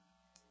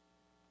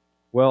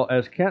Well,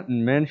 as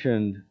Kenton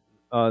mentioned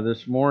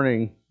this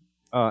morning,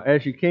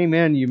 as you came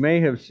in, you may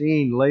have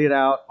seen laid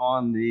out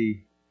on the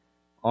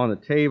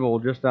table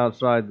just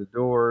outside the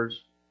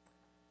doors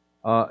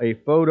a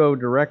photo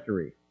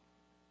directory.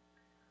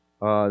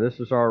 This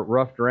is our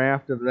rough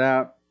draft of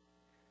that.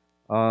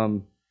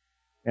 And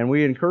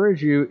we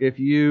encourage you, if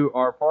you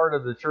are part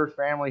of the church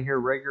family here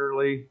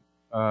regularly,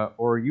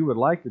 or you would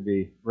like to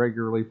be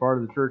regularly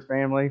part of the church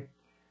family,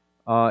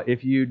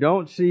 if you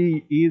don't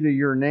see either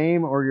your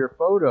name or your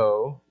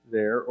photo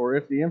there, or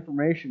if the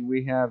information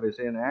we have is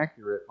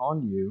inaccurate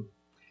on you,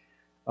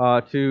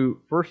 to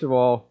first of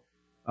all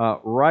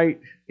write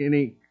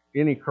any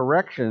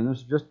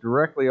corrections just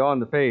directly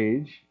on the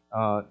page.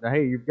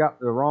 Hey, you've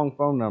got the wrong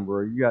phone number,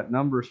 or you got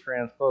numbers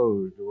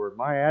transposed, or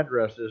my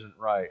address isn't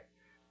right,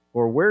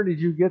 or where did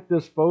you get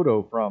this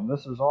photo from?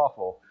 This is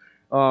awful.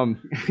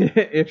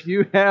 If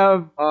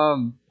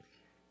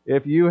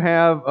you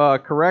have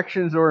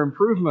corrections or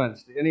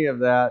improvements to any of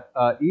that,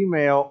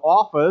 email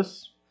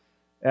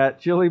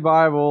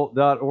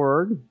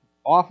office@chillibible.org.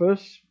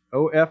 Office,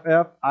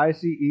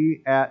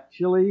 OFFICE, at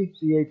Chilli,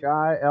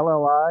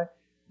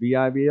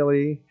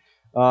 CHILLIBIBLE,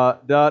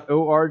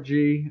 .org,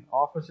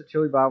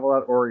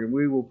 office@chillibible.org, and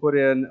we will put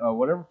in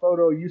whatever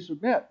photo you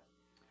submit,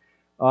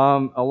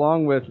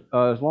 along with,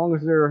 as long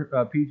as they're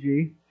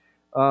PG,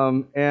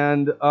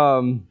 and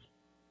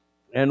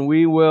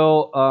we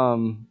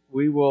will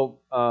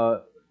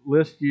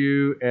list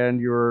you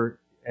and your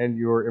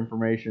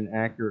information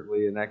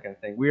accurately and that kind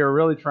of thing. We are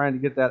really trying to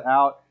get that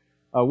out.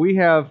 We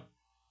have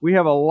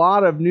a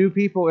lot of new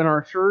people in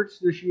our church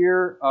this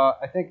year.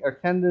 I think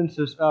attendance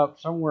is up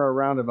somewhere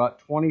around about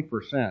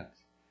 20%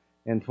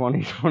 in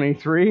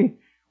 2023,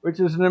 which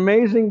is an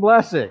amazing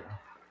blessing.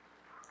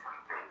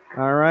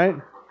 All right.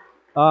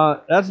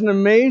 That's an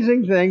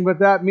amazing thing, but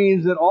that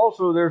means that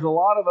also there's a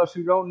lot of us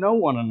who don't know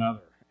one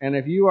another. And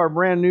if you are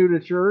brand new to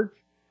church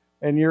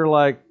and you're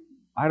like,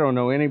 I don't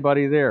know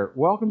anybody there,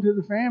 welcome to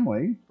the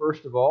family,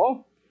 first of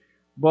all.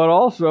 But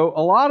also,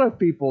 a lot of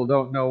people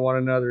don't know one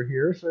another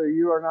here, so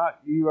you are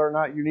not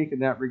unique in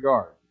that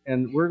regard.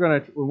 And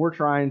we're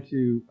trying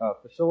to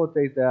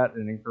facilitate that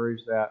and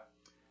encourage that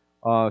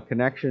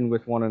connection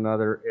with one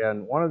another.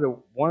 And one of the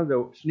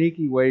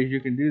sneaky ways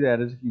you can do that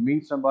is if you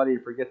meet somebody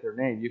and forget their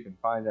name, you can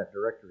find that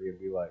directory and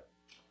be like,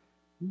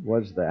 who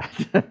was that?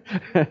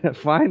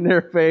 Find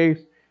their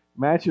face,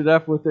 match it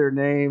up with their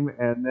name,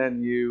 and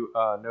then you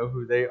know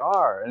who they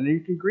are. And you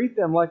can greet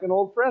them like an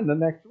old friend the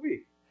next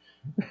week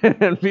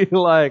and be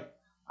like,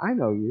 I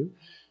know you,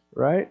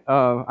 right?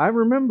 I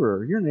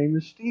remember your name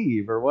is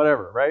Steve or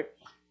whatever, right?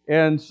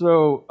 And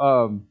so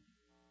I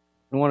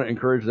want to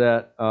encourage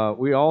that.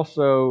 We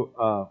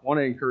also want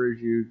to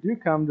encourage you, do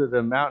come to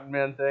the Mountain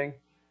Men thing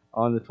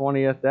on the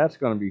 20th. That's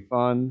going to be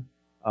fun.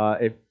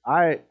 If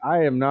I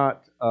am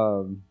not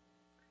a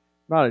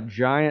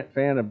giant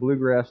fan of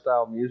bluegrass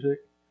style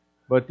music,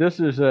 but this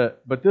is a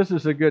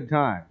good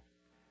time.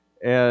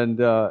 And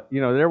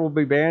there will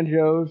be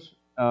banjos,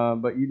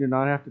 but you do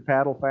not have to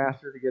paddle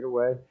faster to get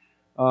away.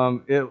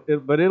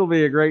 But it'll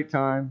be a great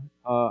time.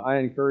 I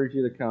encourage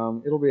you to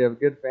come. It'll be a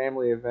good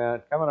family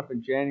event. Coming up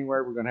in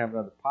January, we're going to have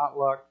another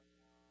potluck,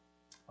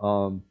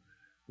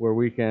 where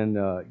we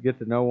can get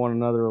to know one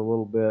another a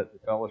little bit, the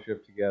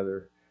fellowship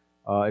together.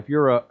 If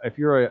you're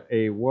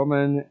a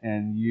woman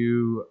and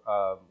you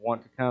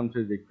want to come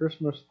to the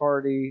Christmas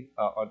party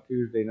on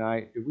Tuesday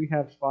night, do we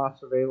have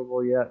spots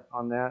available yet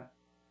on that?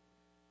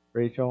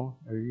 Rachel,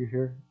 are you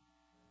here?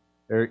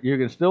 You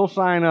can still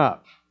sign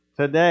up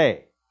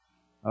today,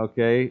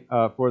 okay,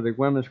 for the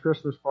women's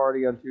Christmas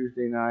party on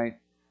Tuesday night.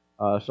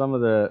 Some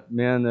of the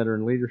men that are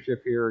in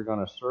leadership here are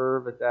going to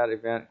serve at that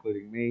event,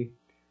 including me.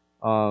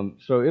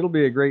 So it'll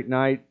be a great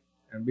night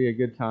and be a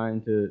good time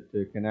to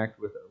connect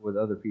with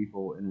other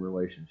people in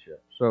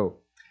relationship. So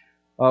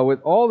with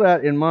all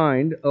that in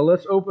mind,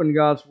 let's open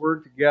God's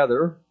Word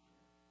together.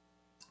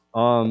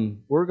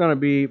 We're going to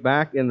be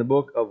back in the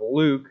book of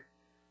Luke,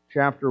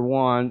 chapter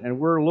 1, and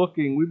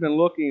we've been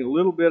looking a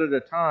little bit at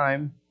a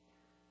time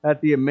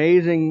at the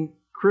amazing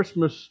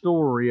Christmas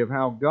story of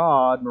how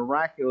God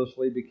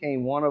miraculously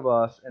became one of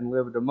us and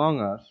lived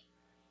among us.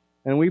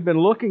 And we've been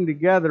looking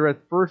together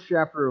at the first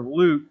chapter of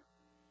Luke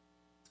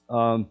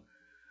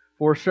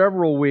for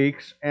several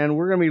weeks, and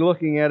we're going to be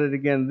looking at it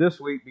again this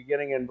week,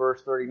 beginning in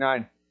verse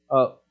 39.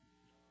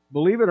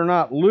 Believe it or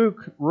not,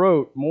 Luke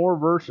wrote more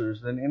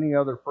verses than any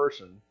other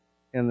person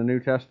in the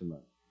New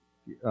Testament.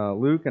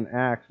 Luke and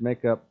Acts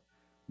make up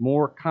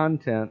more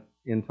content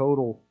in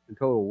total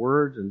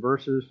words and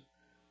verses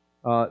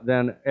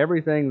than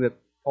everything that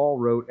Paul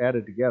wrote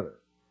added together,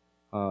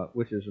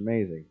 which is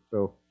amazing.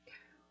 So,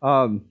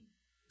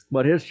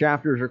 but his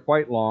chapters are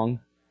quite long,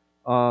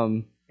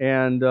 and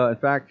in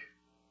fact,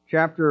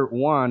 chapter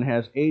 1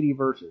 has 80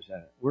 verses in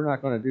it. We're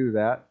not going to do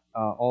that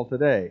all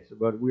today,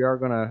 but we are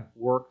going to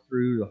work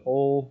through the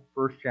whole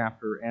first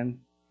chapter and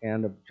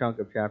a chunk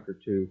of chapter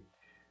 2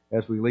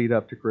 as we lead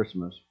up to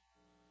Christmas.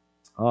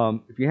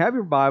 If you have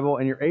your Bible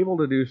and you're able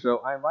to do so,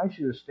 I invite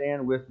you to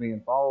stand with me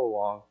and follow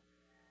along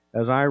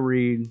as I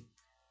read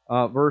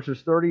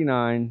verses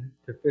 39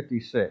 to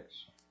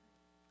 56.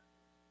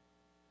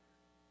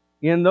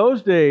 In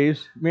those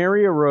days,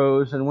 Mary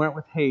arose and went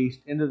with haste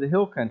into the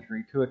hill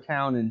country to a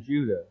town in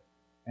Judah.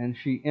 And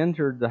she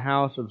entered the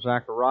house of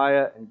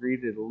Zechariah and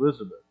greeted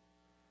Elizabeth.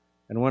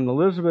 And when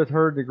Elizabeth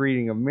heard the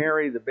greeting of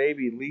Mary, the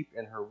baby leaped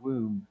in her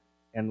womb,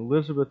 and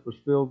Elizabeth was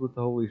filled with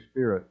the Holy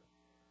Spirit.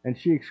 And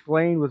she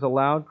exclaimed with a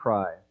loud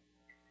cry,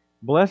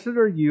 "Blessed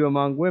are you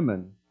among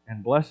women,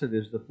 and blessed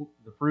is the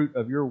fruit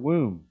of your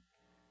womb.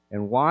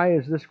 And why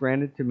is this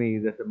granted to me,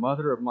 that the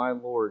mother of my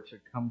Lord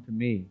should come to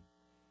me?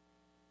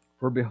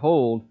 For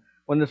behold,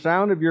 when the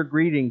sound of your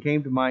greeting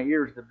came to my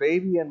ears, the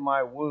baby in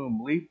my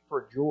womb leaped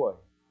for joy.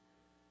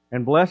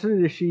 And blessed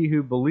is she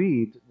who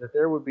believed that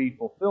there would be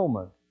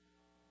fulfillment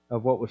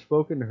of what was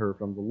spoken to her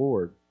from the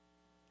Lord."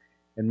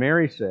 And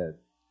Mary said,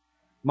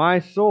 "My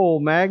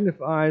soul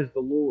magnifies the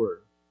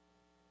Lord,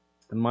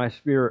 and my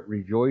spirit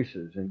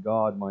rejoices in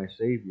God my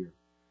Savior.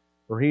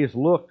 For he has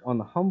looked on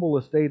the humble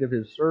estate of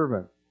his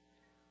servant.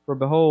 For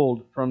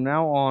behold, from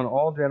now on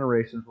all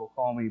generations will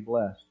call me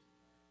blessed.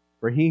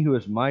 For he who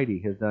is mighty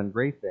has done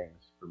great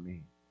things for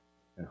me,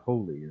 and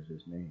holy is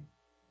his name.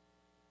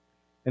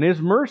 And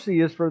his mercy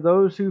is for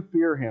those who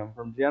fear him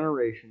from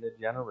generation to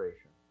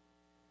generation.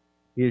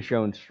 He has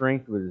shown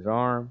strength with his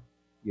arm.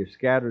 He has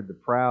scattered the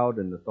proud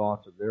in the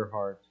thoughts of their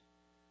hearts.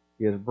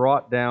 He has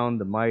brought down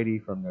the mighty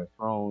from their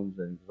thrones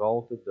and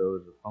exalted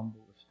those of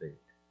humble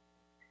estate.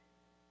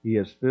 He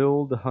has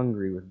filled the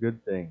hungry with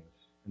good things,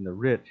 and the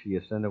rich he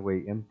has sent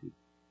away empty.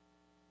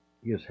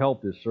 He has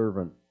helped his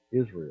servant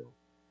Israel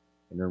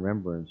in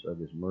remembrance of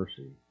his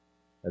mercy,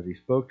 as he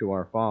spoke to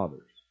our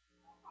fathers,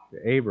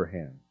 to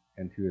Abraham,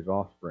 and to his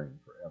offspring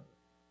forever."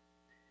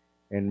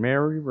 And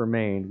Mary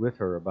remained with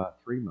her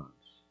about 3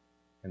 months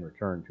and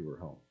returned to her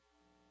home.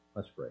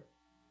 Let's pray.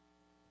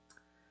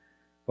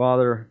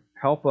 Father,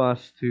 help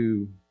us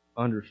to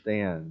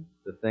understand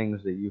the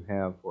things that you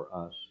have for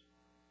us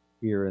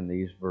here in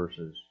these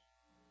verses.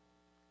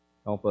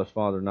 Help us,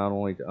 Father, not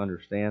only to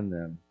understand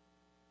them,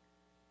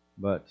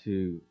 but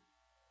to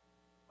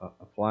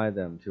apply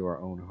them to our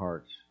own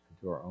hearts and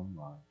to our own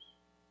lives,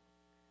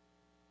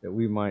 that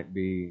we might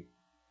be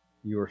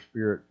your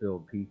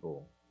Spirit-filled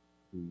people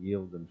who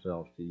yield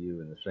themselves to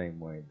you in the same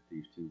way that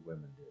these two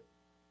women did.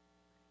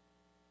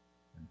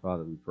 And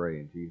Father, we pray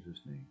in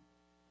Jesus' name.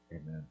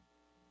 Amen.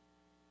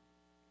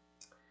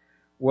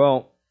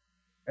 Well,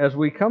 as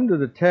we come to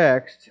the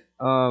text,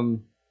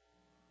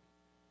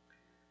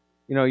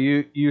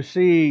 you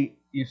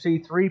see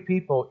 3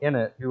 people in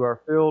it who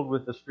are filled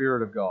with the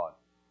Spirit of God.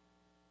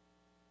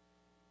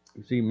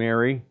 You see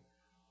Mary,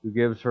 who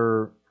gives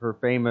her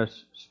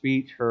famous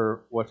speech,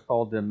 her what's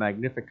called the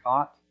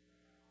Magnificat,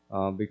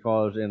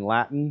 because in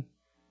Latin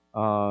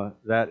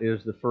that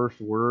is the first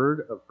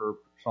word of her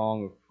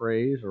song of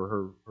praise,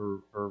 or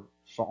her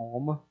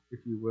psalm,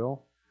 if you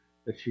will,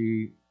 that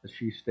she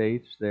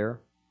states there.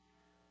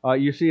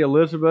 You see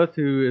Elizabeth,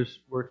 who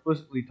we're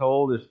explicitly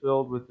told is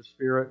filled with the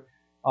Spirit,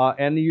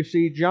 and you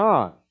see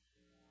John,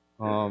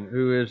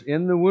 who is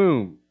in the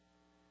womb.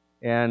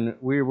 And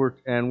we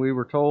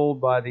were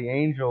told by the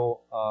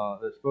angel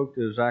that spoke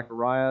to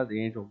Zechariah, the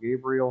angel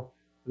Gabriel,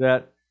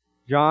 that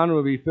John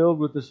would be filled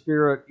with the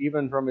Spirit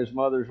even from his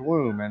mother's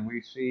womb, and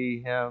we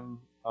see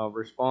him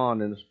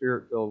respond in a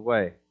Spirit-filled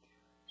way.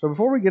 So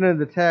before we get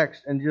into the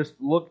text and just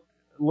look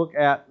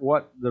at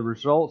what the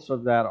results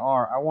of that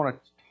are, I want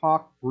to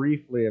talk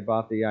briefly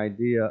about the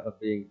idea of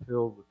being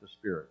filled with the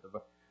Spirit.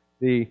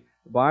 The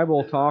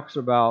Bible talks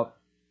about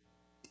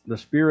the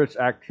Spirit's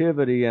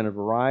activity in a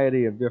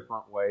variety of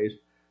different ways,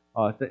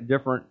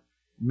 different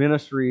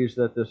ministries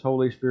that this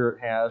Holy Spirit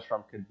has,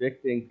 from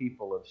convicting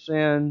people of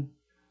sin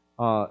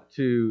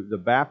to the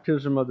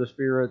baptism of the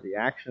Spirit, the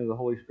action of the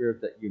Holy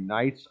Spirit that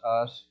unites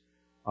us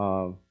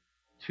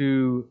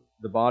to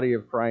the body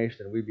of Christ,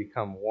 and we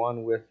become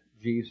one with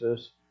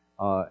Jesus.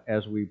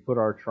 As we put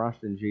our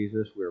trust in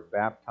Jesus, we're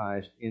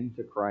baptized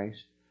into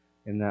Christ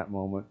in that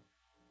moment.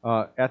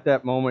 At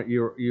that moment,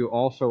 you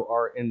also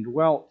are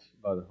indwelt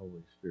by the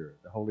Holy Spirit.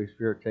 The Holy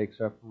Spirit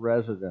takes up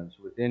residence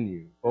within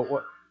you. But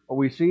what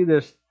we see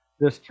this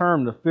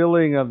term, the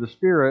filling of the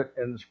Spirit,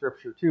 in the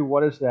Scripture too.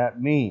 What does that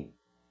mean?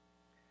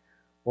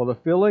 Well, the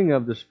filling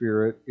of the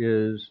Spirit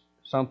is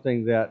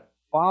something that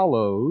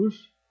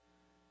follows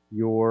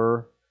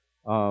your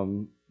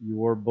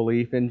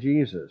belief in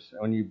Jesus.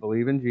 When you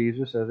believe in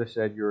Jesus, as I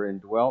said, you're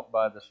indwelt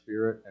by the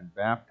Spirit and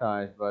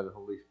baptized by the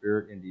Holy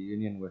Spirit into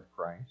union with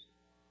Christ.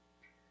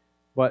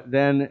 But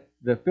then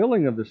the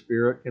filling of the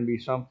Spirit can be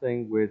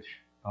something which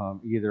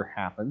either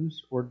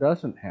happens or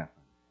doesn't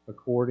happen,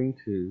 according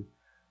to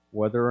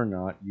whether or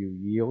not you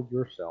yield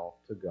yourself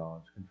to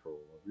God's control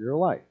of your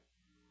life.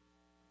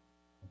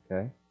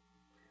 Okay?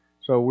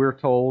 So we're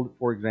told,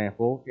 for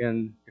example,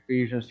 in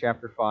Ephesians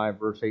chapter 5,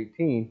 verse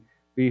 18,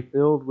 be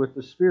filled with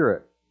the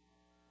Spirit.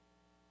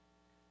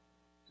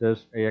 It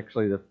says,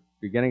 actually, the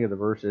beginning of the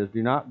verse is,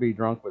 do not be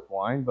drunk with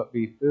wine, but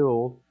be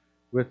filled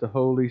with the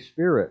Holy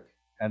Spirit.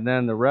 And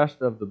then the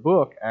rest of the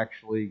book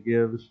actually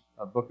gives,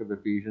 a book of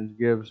Ephesians,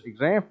 gives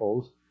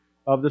examples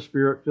of the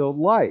Spirit-filled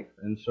life.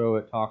 And so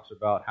it talks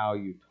about how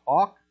you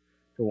talk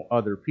to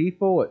other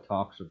people. It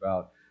talks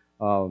about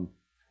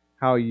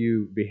how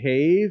you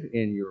behave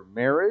in your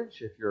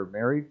marriage. If you're a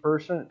married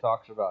person, it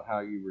talks about how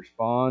you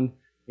respond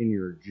in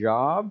your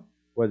job,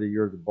 whether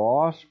you're the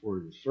boss or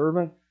the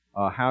servant,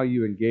 how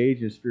you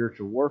engage in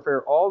spiritual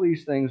warfare. All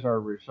these things are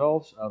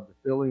results of the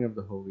filling of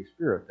the Holy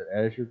Spirit, that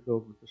as you're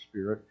filled with the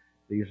Spirit,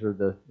 these are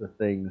the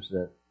things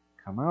that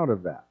come out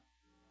of that.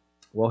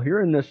 Well,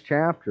 here in this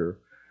chapter,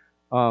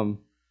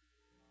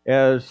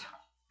 as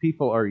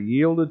people are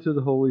yielded to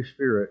the Holy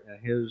Spirit and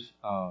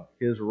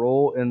His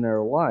role in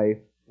their life,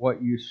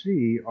 what you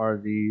see are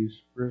these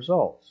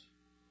results.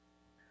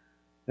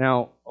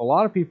 Now, a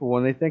lot of people,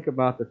 when they think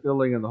about the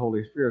filling of the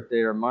Holy Spirit,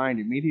 their mind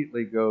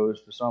immediately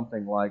goes to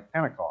something like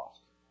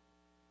Pentecost.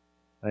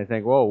 And they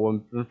think, whoa,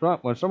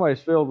 when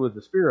somebody's filled with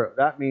the Spirit,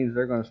 that means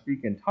they're going to speak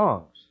in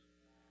tongues.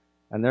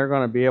 And they're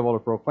going to be able to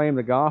proclaim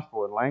the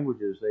gospel in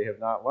languages they have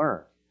not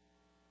learned.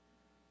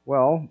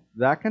 Well,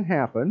 that can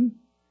happen.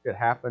 It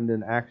happened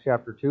in Acts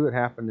chapter 2. It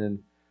happened in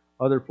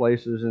other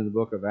places in the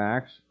book of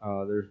Acts.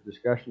 There's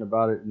discussion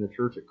about it in the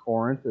church at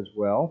Corinth as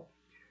well.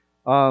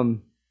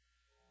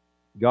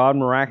 God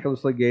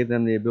miraculously gave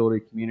them the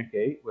ability to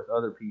communicate with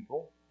other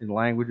people in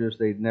languages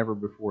they'd never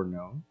before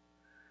known.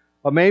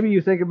 Maybe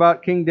you think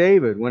about King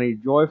David when he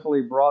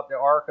joyfully brought the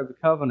Ark of the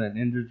Covenant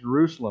into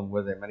Jerusalem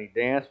with him, and he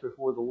danced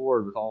before the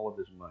Lord with all of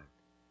his might.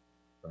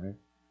 Right?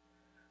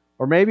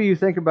 Or maybe you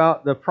think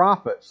about the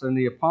prophets and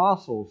the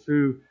apostles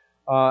who,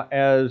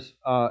 as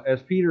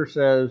Peter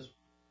says,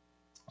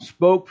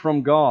 spoke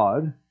from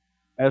God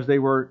as they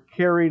were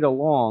carried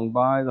along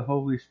by the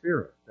Holy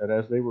Spirit. That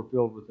as they were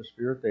filled with the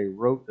Spirit, they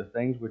wrote the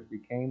things which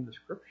became the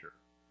Scripture.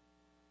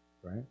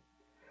 Right?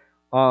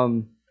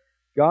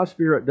 God's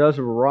Spirit does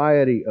a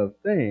variety of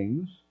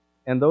things,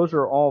 and those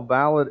are all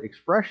valid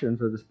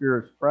expressions of the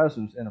Spirit's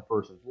presence in a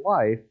person's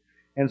life,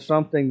 and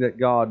something that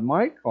God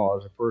might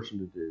cause a person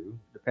to do,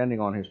 depending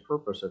on his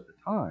purpose at the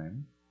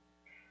time.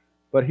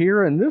 But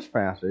here in this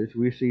passage,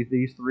 we see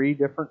these three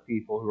different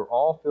people who are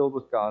all filled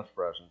with God's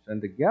presence,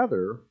 and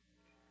together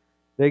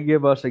they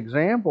give us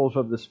examples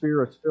of the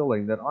Spirit's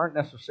filling that aren't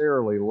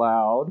necessarily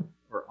loud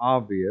or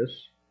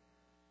obvious,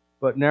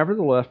 but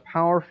nevertheless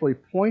powerfully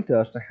point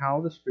us to how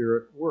the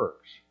Spirit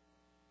works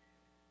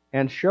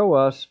and show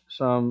us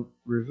some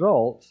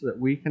results that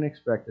we can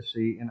expect to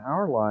see in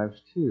our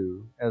lives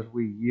too as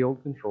we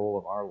yield control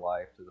of our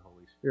life to the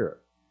Holy Spirit.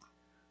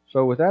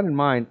 So with that in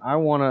mind, I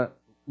want to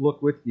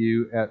look with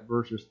you at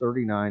verses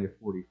 39 to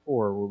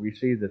 44, where we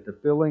see that the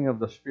filling of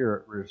the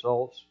Spirit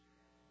results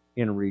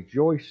in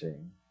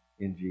rejoicing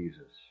in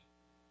Jesus.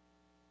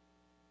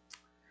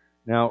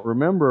 Now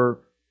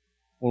remember,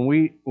 when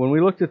we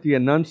looked at the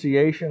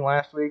Annunciation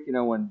last week,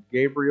 when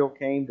Gabriel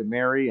came to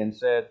Mary and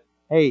said,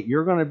 hey,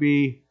 you're going to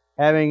be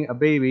having a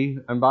baby,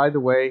 and by the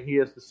way, he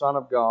is the Son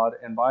of God,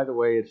 and by the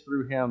way, it's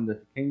through him that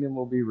the kingdom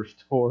will be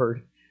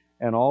restored,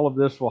 and all of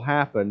this will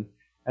happen.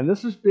 And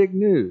this is big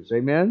news,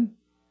 amen?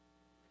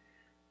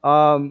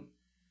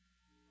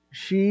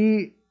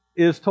 She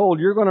is told,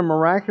 you're going to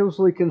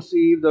miraculously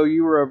conceive, though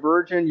you are a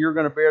virgin, you're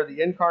going to bear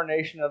the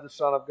incarnation of the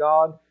Son of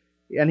God.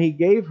 And he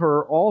gave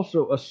her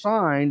also a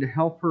sign to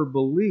help her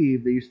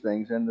believe these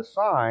things. And the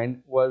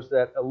sign was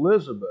that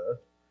Elizabeth,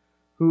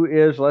 who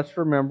is, let's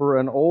remember,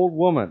 an old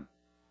woman,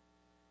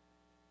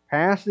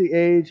 past the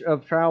age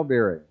of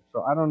childbearing.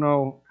 So I don't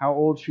know how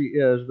old she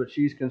is, but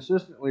she's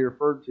consistently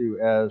referred to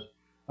as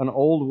an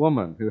old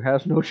woman who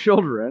has no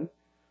children,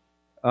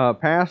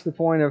 past the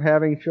point of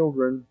having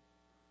children.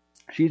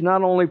 She's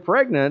not only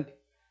pregnant,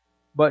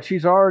 but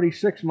she's already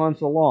 6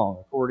 months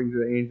along, according to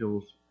the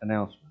angel's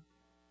announcement.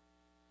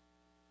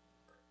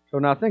 So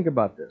now think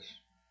about this.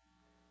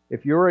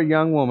 If you're a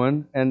young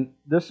woman, and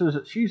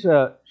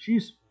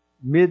she's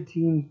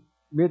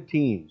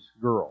mid-teens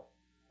girl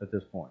at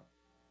this point.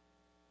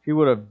 She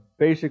would have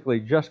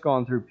basically just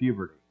gone through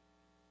puberty.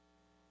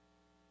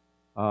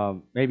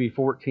 Maybe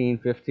 14,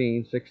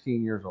 15,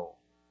 16 years old.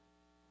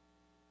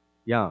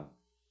 Young.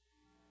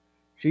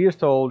 She is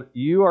told,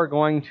 you are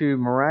going to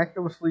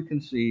miraculously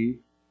conceive,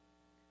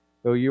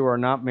 though you are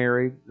not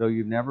married, though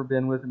you've never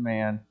been with a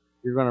man.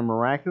 You're going to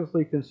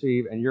miraculously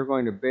conceive, and you're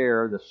going to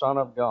bear the Son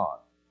of God.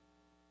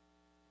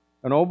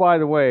 And oh, by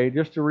the way,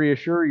 just to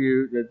reassure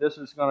you that this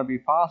is going to be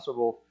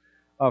possible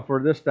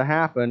for this to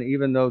happen,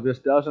 even though this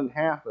doesn't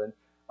happen,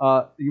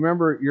 you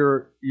remember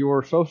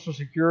your Social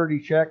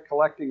Security check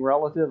collecting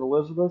relative,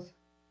 Elizabeth?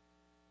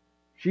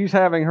 She's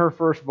having her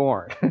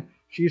firstborn.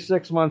 She's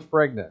 6 months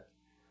pregnant.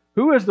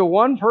 Who is the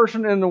one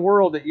person in the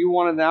world that you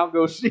want to now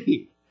go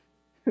see?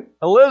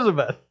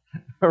 Elizabeth,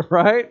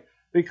 right?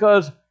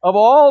 Because of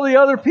all the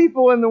other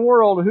people in the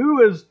world,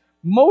 who is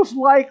most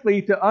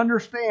likely to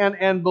understand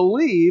and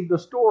believe the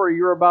story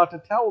you're about to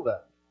tell them?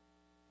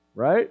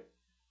 Right?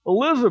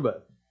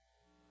 Elizabeth.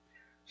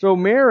 So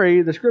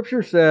Mary, the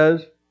scripture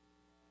says,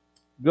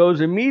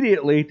 goes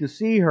immediately to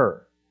see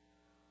her.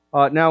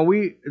 Now,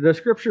 the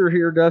scripture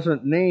here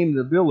doesn't name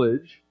the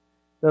village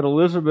that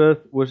Elizabeth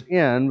was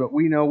in, but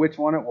we know which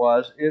one it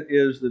was. It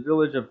is the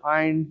village of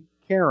Ein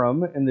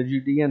Karam in the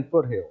Judean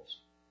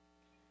foothills.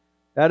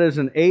 That is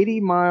an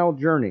 80-mile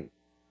journey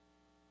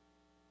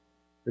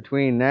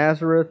between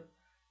Nazareth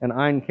and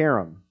Ein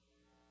Karam.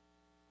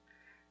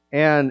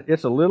 And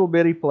it's a little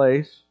bitty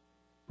place.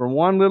 From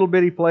one little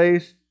bitty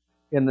place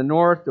in the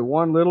north to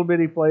one little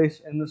bitty place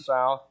in the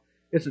south.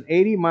 It's an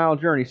 80-mile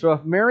journey. So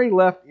if Mary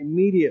left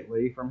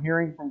immediately from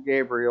hearing from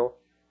Gabriel,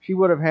 she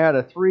would have had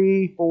a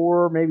 3,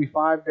 4, maybe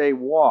 5-day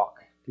walk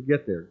to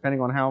get there, depending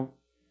on how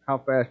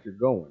fast you're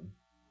going.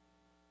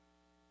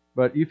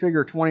 But you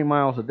figure 20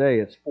 miles a day,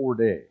 it's 4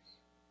 days.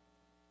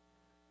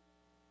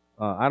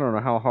 I don't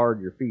know how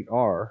hard your feet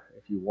are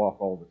if you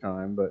walk all the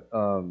time, but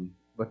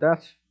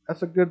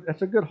that's a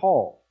good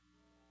haul.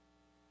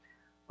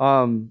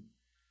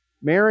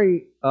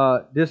 Mary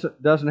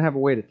doesn't have a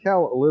way to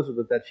tell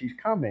Elizabeth that she's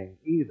coming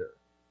either.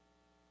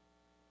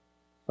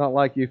 It's not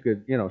like you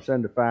could,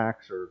 send a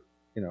fax or,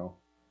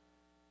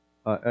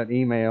 an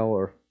email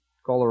or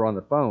call her on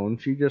the phone.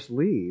 She just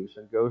leaves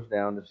and goes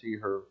down to see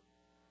her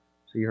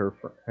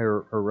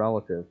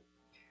relative.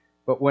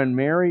 But when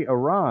Mary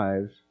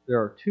arrives, there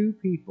are two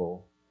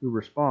people who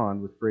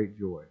respond with great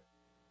joy.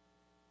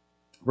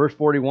 Verse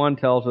 41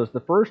 tells us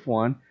the first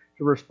one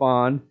to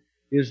respond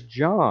is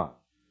John,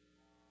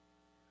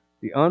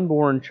 the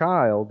unborn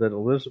child that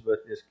Elizabeth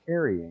is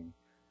carrying,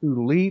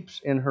 who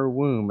leaps in her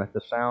womb at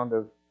the sound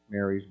of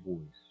Mary's voice.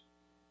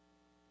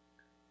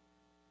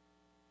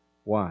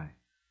 Why?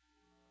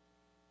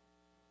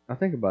 Now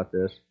think about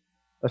this.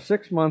 A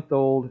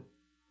 6-month-old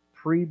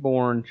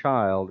preborn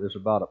child is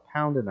about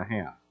 1.5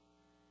 pounds.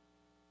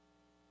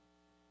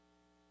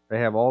 They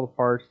have all the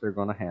parts they're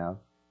going to have,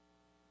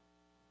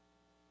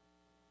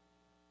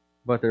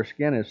 but their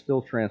skin is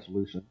still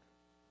translucent.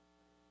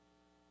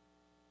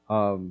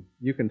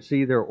 You can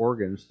see their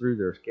organs through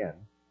their skin.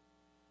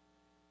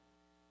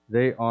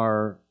 They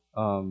are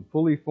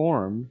fully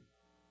formed,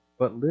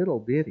 but little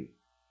bitty.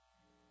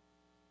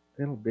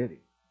 Little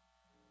bitty.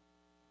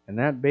 And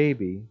that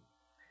baby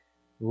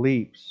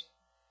leaps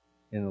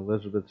in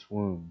Elizabeth's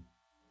womb.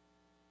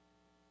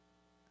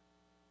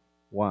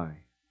 Why?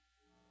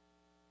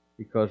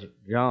 Because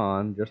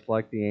John, just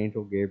like the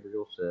angel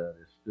Gabriel said,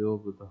 is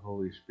filled with the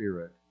Holy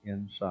Spirit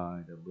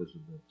inside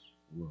Elizabeth's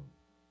womb.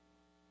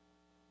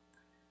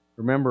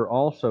 Remember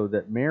also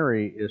that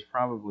Mary is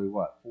probably,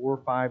 4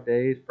 or 5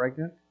 days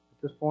pregnant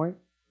at this point?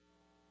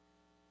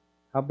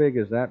 How big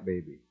is that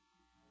baby?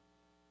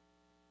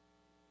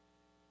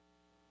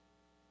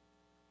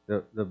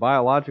 The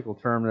biological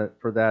term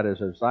for that is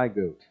a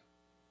zygote.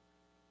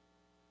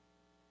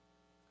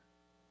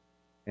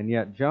 And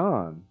yet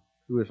John,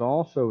 who is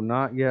also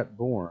not yet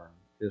born,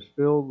 is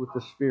filled with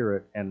the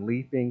Spirit and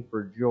leaping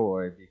for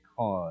joy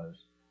because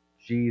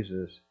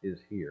Jesus is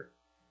here.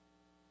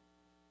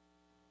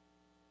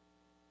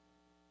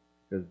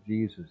 Because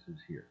Jesus is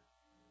here.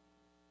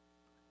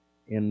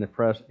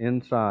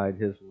 Inside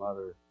his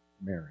mother,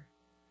 Mary.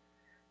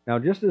 Now,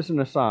 just as an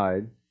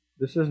aside,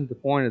 this isn't the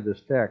point of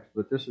this text,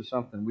 but this is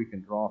something we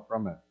can draw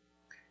from it.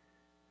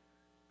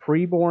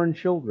 Preborn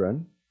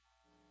children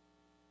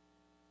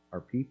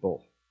are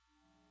people.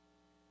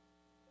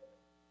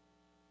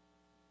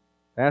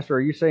 Pastor,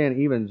 are you saying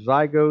even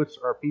zygotes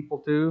are people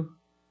too?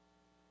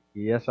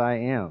 Yes, I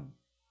am.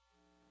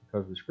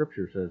 Because the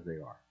Scripture says they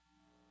are.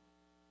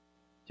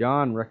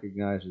 John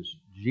recognizes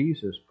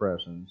Jesus'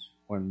 presence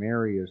when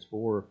Mary is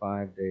 4 or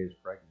 5 days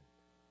pregnant.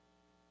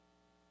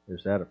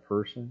 Is that a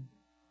person?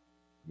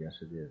 Yes,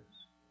 it is.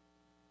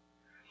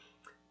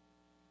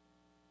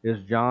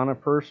 Is John a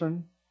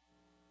person?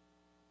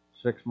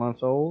 6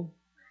 months old?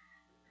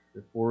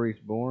 Before he's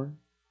born?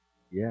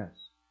 Yes,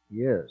 he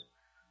is.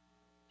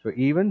 So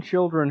even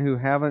children who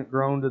haven't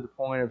grown to the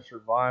point of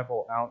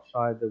survival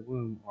outside the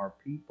womb are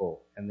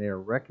people, and they are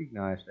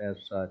recognized as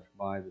such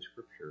by the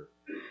Scripture,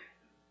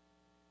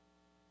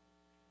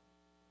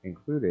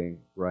 including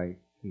right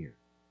here.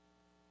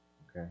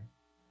 Okay?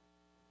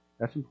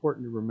 That's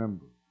important to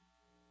remember.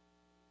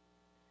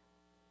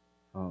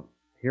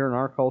 Here in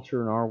our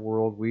culture, in our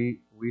world, we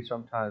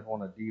sometimes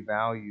want to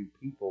devalue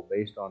people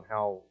based on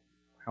how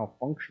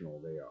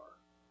functional they are,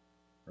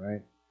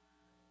 right?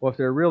 Well, if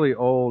they're really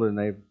old and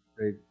they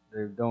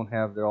don't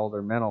have all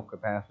their mental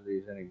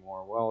capacities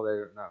anymore, well,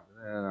 they're not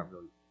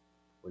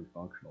really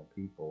functional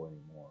people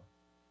anymore.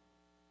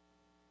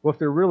 Well, if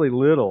they're really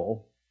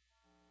little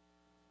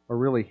or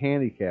really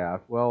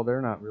handicapped, well,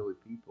 they're not really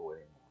people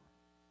anymore.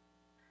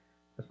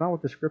 That's not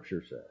what the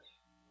Scripture says.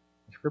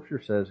 The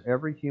Scripture says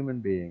every human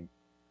being,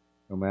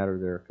 no matter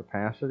their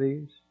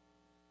capacities,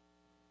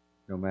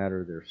 no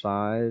matter their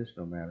size,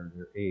 no matter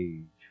their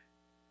age,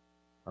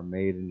 are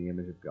made in the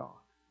image of God.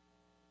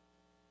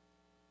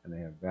 And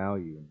they have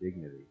value and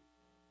dignity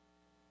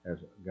as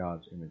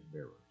God's image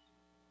bearers.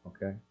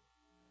 Okay?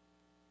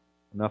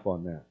 Enough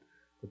on that.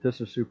 But this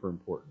is super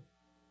important.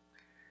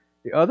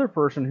 The other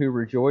person who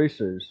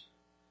rejoices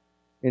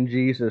in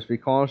Jesus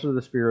because of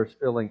the Spirit's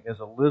filling is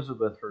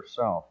Elizabeth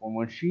herself. And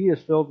when she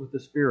is filled with the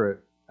Spirit,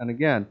 and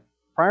again,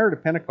 prior to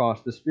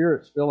Pentecost, the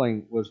Spirit's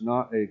filling was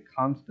not a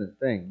constant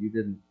thing. You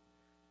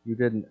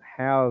didn't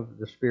have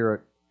the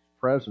Spirit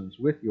presence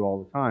with you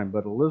all the time.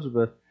 But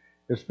Elizabeth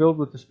is filled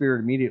with the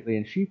Spirit immediately,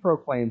 and she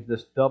proclaims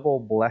this double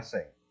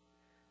blessing.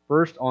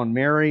 First on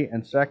Mary,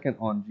 and second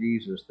on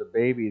Jesus, the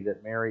baby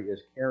that Mary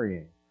is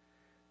carrying.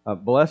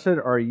 Blessed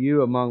are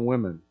you among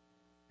women.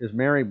 Is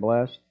Mary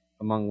blessed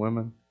among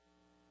women?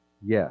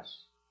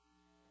 Yes.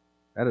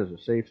 That is a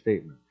safe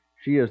statement.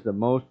 She is the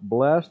most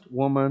blessed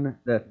woman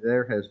that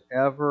there has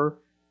ever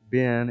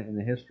been in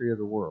the history of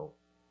the world.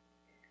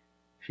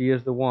 She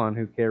is the one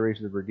who carries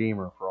the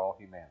Redeemer for all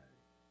humanity.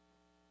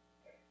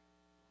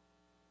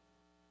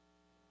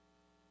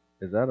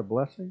 Is that a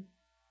blessing?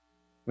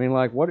 I mean,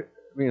 what are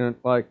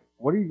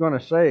you going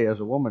to say as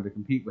a woman to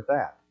compete with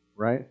that,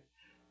 right?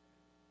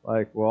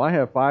 Like, well, I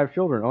have 5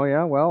 children. Oh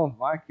yeah, well,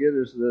 my kid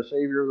is the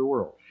savior of the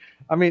world.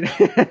 I mean,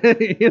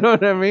 you know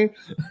what I mean?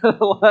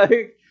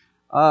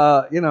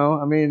 I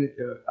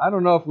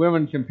don't know if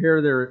women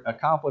compare their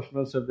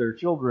accomplishments of their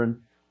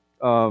children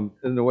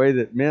in the way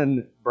that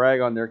men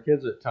brag on their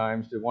kids at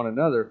times to one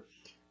another.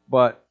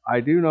 But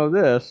I do know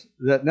this,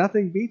 that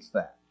nothing beats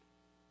that,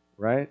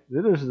 right?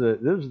 This is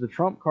the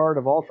trump card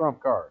of all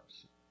trump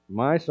cards.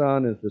 My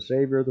son is the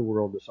Savior of the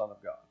world, the Son of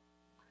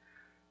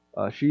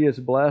God. She is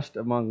blessed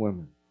among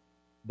women.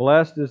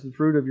 Blessed is the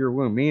fruit of your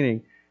womb,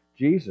 meaning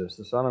Jesus,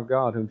 the Son of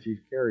God, whom she's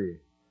carrying.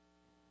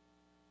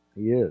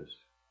 He is.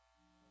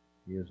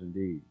 He is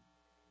indeed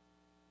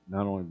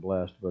not only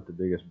blessed, but the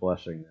biggest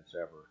blessing that's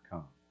ever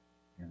come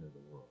into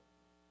the world.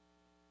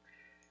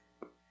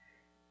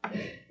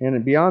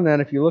 And beyond that,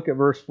 if you look at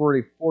verse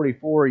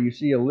 44, you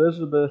see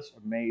Elizabeth's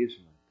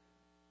amazement.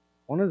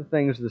 One of the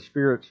things the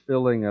Spirit's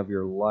filling of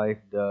your life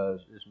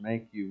does is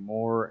make you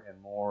more and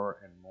more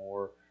and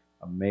more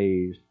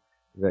amazed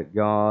that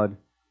God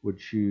would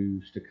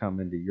choose to come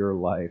into your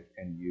life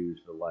and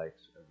use the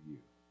likes of you.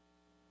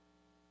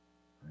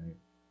 Right?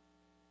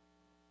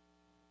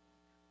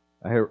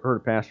 I heard a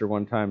pastor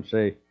one time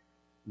say,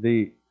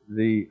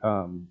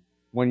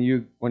 when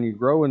you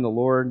grow in the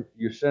Lord,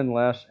 you sin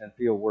less and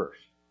feel worse.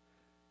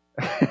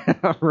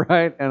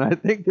 Right? And I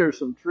think there's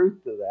some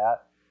truth to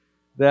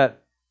that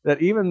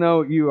even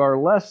though you are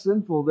less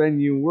sinful than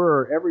you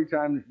were, every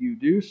time that you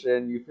do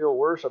sin, you feel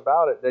worse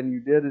about it than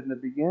you did in the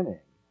beginning.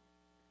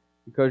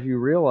 Because you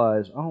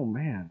realize, oh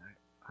man,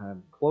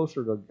 I'm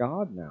closer to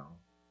God now,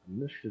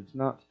 and this should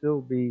not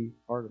still be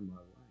part of my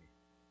life.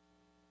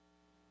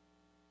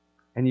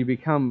 And you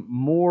become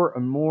more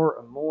and more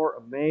and more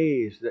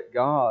amazed that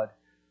God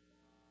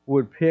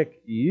would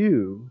pick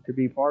you to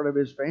be part of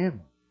His family.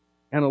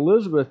 And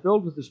Elizabeth,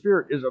 filled with the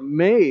Spirit, is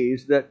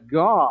amazed that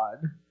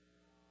God,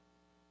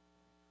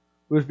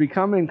 who has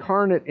become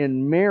incarnate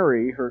in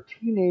Mary, her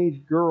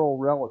teenage girl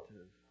relative,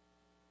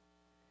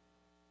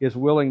 is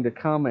willing to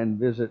come and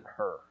visit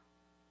her.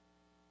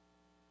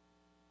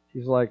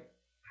 She's like,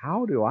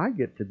 how do I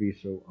get to be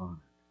so honored?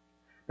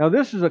 Now,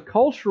 this is a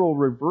cultural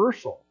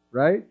reversal,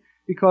 right?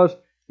 Because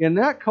in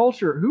that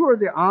culture, who are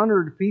the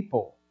honored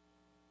people?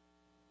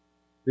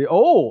 The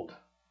old,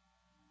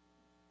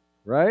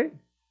 right?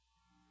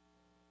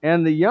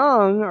 And the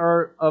young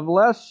are of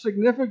less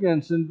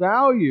significance and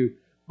value.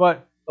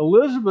 But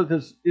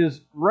Elizabeth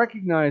is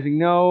recognizing,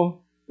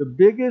 no, the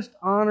biggest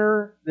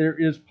honor there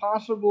is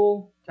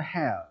possible to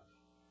have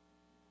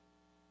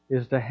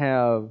is to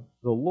have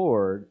the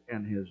Lord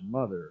and His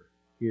mother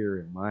here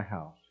in my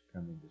house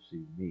coming to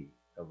see me,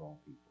 of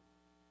all people.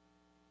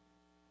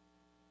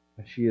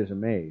 And she is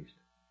amazed.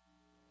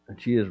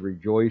 And she is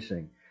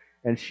rejoicing.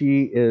 And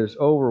she is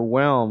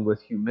overwhelmed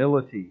with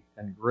humility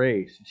and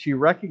grace. She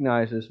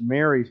recognizes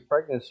Mary's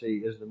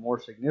pregnancy is the more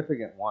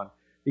significant one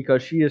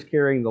because she is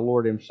carrying the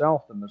Lord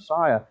Himself, the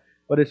Messiah.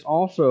 But it's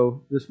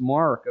also this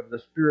mark of the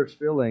Spirit's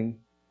filling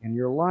in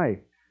your life,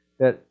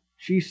 that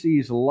she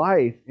sees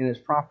life in its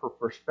proper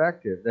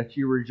perspective, that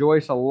you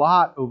rejoice a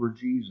lot over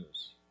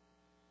Jesus.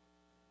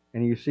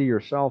 And you see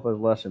yourself as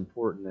less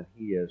important than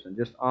He is, and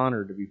just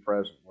honored to be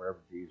present wherever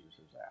Jesus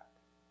is at.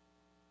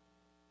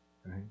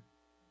 Right?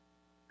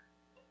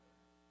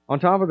 On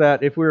top of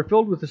that, if we are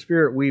filled with the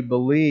Spirit, we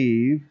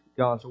believe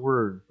God's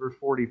Word. Verse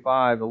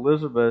 45,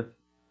 Elizabeth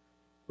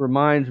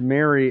reminds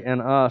Mary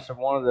and us of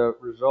one of the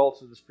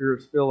results of the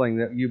Spirit's filling,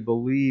 that you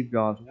believe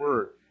God's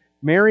Word.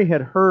 Mary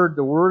had heard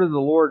the word of the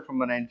Lord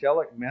from an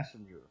angelic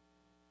messenger.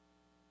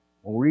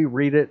 Well, we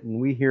read it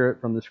and we hear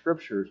it from the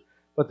Scriptures.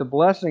 But the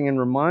blessing and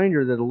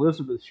reminder that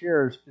Elizabeth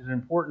shares is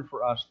important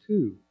for us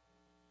too.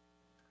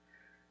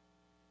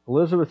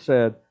 Elizabeth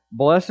said,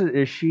 "Blessed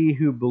is she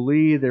who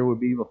believed there would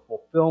be a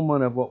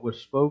fulfillment of what was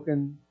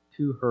spoken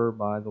to her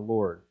by the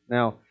Lord."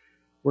 Now,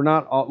 we're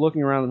not all,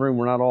 looking around the room,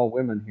 we're not all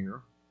women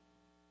here.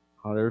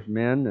 There's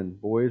men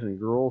and boys and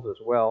girls as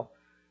well.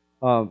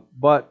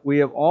 But we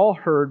have all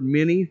heard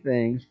many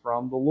things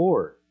from the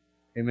Lord.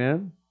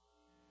 Amen?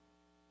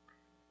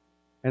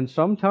 And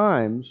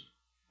sometimes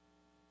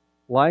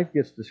life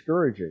gets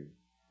discouraging,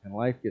 and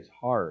life gets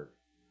hard,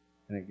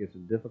 and it gets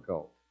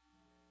difficult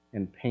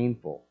and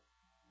painful.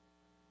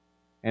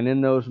 And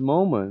in those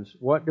moments,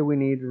 what do we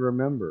need to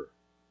remember?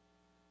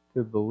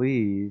 To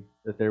believe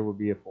that there will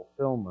be a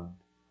fulfillment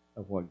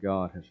of what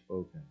God has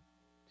spoken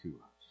to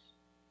us.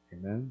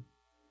 Amen?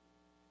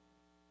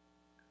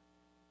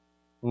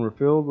 When we're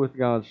filled with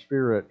God's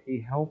Spirit, He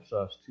helps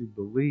us to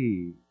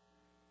believe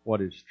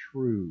what is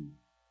true,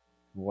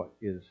 what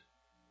is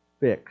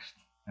fixed,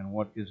 and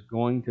what is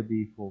going to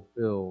be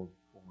fulfilled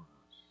for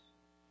us.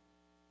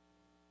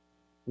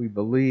 We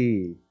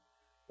believe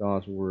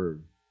God's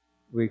Word.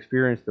 We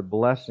experience the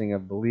blessing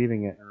of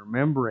believing it and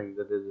remembering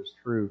that it is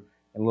true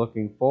and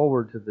looking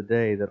forward to the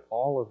day that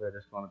all of it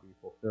is going to be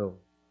fulfilled.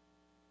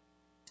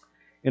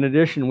 In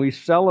addition, we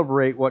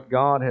celebrate what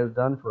God has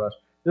done for us.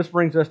 This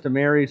brings us to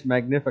Mary's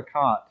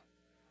Magnificat.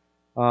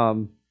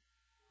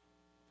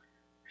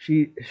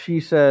 She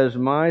says,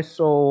 "My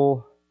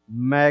soul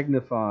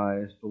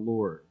magnifies the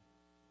Lord,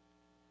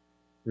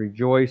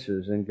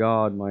 rejoices in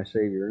God my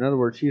Savior." In other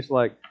words, she's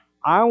like,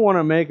 I want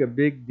to make a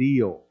big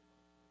deal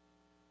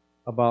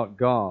about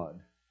God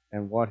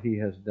and what He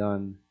has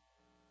done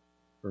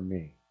for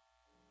me.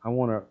 I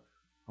want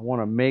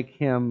to make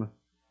Him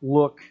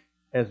look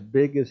as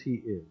big as He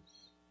is.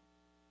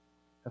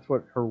 That's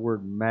what her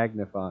word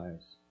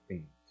magnifies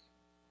means.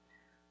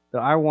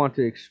 That I want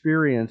to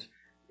experience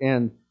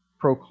and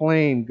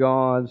proclaim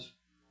God's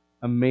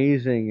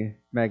amazing,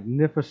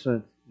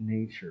 magnificent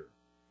nature.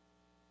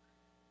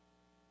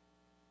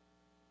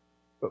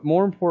 But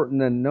more important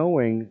than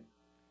knowing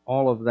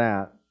all of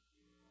that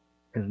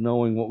is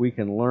knowing what we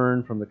can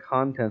learn from the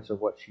contents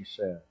of what she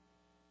said.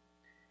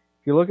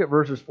 If you look at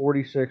verses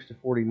 46 to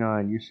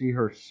 49, you see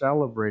her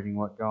celebrating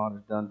what God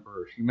has done for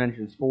her. She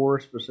mentions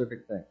 4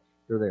 specific things.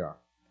 Here they are.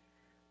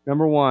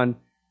 Number 1,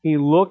 He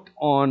looked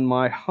on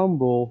my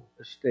humble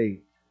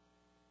estate.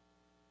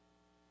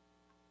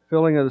 The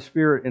filling of the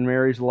Spirit in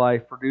Mary's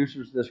life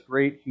produces this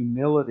great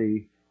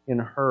humility in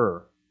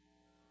her,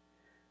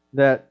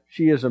 that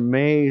she is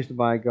amazed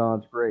by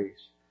God's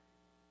grace,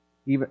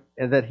 even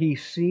that He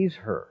sees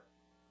her,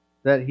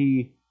 that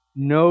He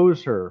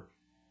knows her,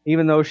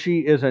 even though she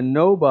is a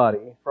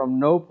nobody from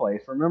no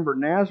place. Remember,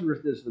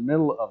 Nazareth is the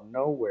middle of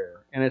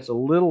nowhere, and it's a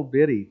little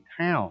bitty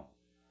town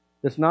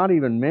that's not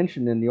even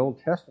mentioned in the Old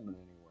Testament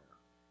anywhere.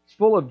 It's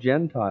full of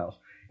Gentiles.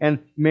 And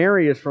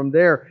Mary is from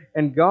there,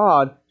 and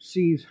God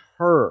sees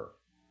her,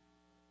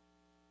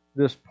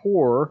 this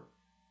poor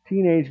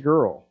teenage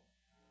girl,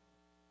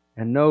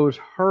 and knows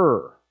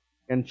her,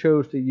 and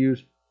chose to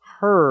use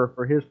her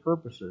for His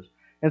purposes.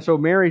 And so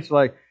Mary's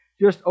like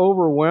just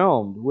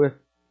overwhelmed with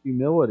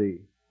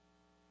humility.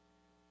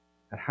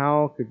 And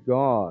how could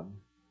God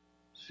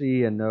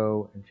see and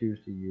know and choose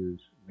to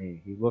use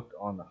me? He looked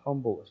on the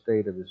humble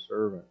estate of His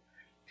servant.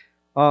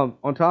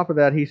 On top of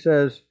that,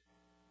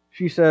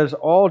 she says,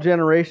 all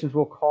generations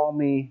will call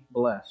me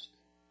blessed.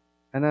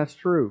 And that's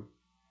true.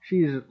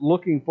 She's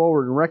looking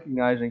forward and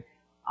recognizing,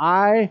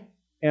 I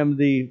am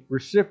the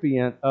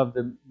recipient of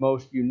the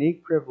most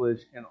unique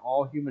privilege in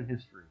all human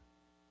history,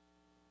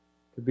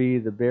 to be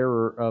the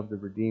bearer of the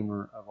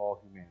Redeemer of all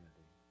humanity.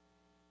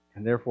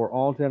 And therefore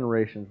all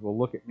generations will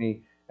look at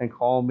me and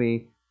call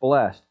me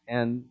blessed.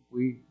 And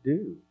we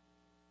do.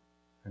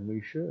 And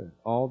we should.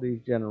 All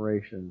these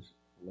generations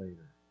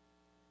later.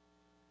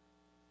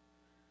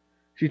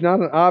 She's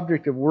not an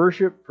object of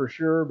worship for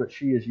sure, but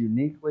she is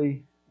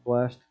uniquely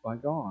blessed by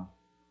God.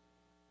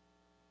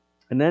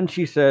 And then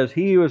she says,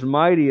 He who is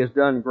mighty has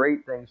done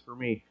great things for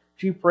me.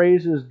 She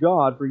praises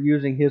God for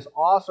using His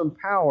awesome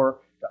power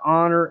to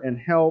honor and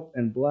help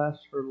and bless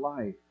her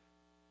life.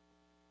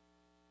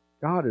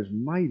 God is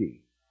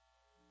mighty.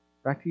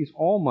 In fact, He's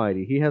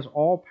almighty. He has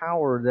all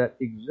power that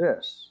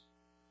exists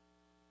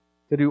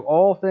to do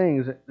all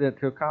things that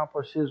to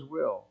accomplish His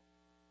will.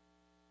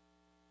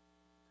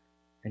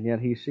 And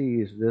yet He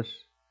sees this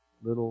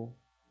little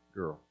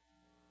girl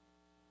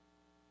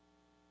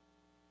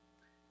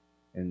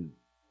and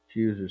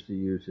chooses to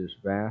use His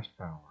vast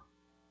power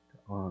to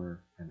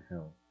honor and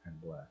help and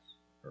bless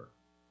her.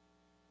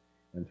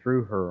 And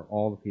through her,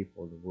 all the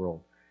people of the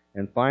world.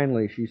 And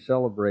finally, she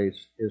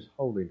celebrates His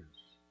holiness.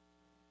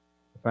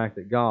 The fact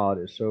that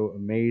God is so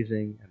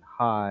amazing and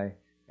high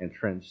and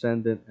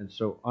transcendent and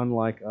so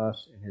unlike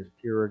us in His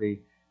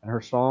purity. And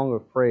her song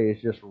of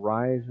praise just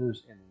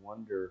rises in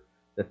wonder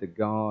that the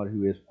God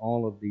who is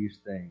all of these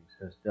things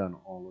has done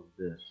all of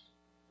this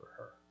for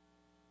her.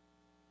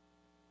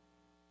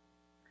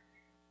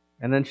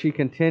 And then she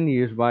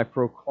continues by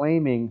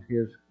proclaiming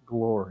His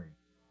glory.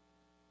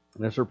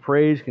 And as her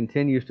praise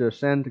continues to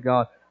ascend to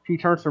God, she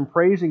turns from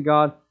praising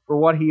God for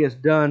what He has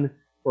done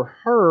for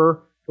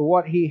her to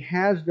what He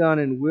has done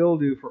and will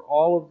do for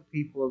all of the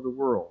people of the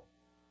world.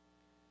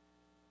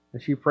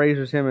 And she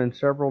praises Him in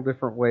several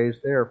different ways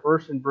there.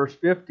 First, in verse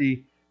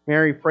 50,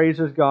 Mary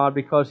praises God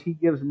because He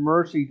gives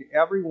mercy to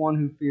everyone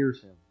who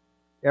fears Him,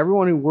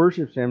 everyone who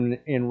worships Him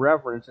in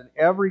reverence, in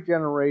every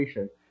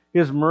generation.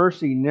 His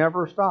mercy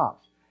never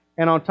stops.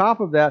 And on top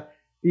of that,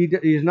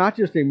 He's not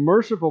just a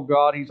merciful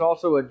God, He's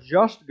also a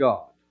just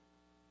God.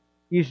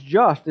 He's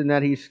just in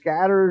that He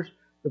scatters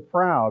the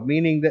proud,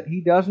 meaning that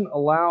He doesn't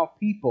allow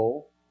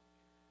people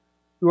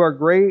who are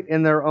great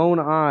in their own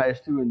eyes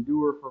to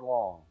endure for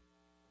long.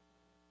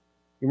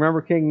 You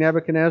remember King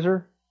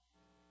Nebuchadnezzar?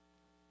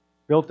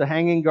 Built the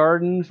Hanging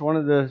Gardens, one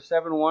of the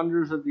 7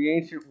 wonders of the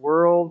ancient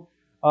world,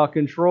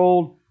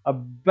 controlled a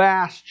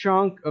vast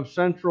chunk of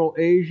Central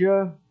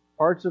Asia,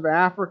 parts of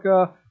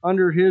Africa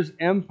under his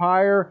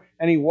empire,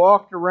 and he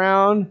walked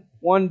around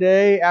one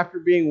day after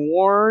being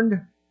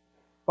warned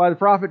by the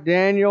prophet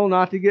Daniel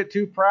not to get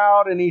too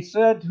proud, and he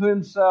said to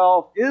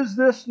himself, "Is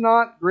this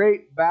not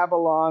great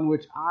Babylon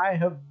which I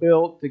have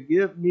built to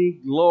give me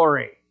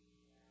glory?"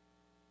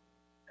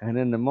 And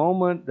in the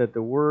moment that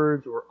the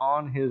words were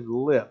on his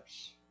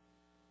lips,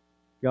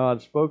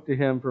 God spoke to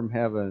him from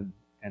heaven,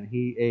 and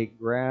he ate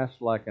grass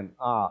like an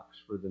ox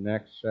for the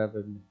next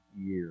 7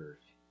 years.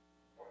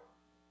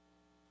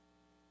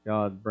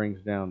 God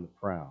brings down the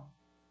proud.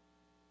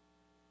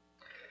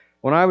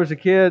 When I was a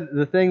kid,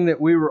 the thing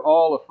that we were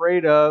all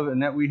afraid of,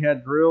 and that we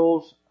had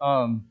drills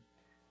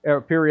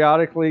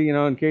periodically,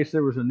 in case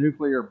there was a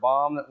nuclear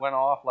bomb that went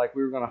off, like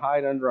we were going to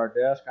hide under our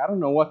desk. I don't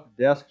know what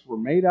the desks were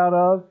made out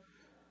of,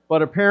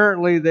 but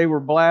apparently they were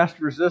blast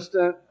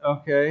resistant.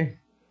 Okay. In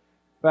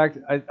fact,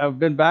 I've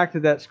been back to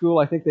that school.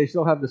 I think they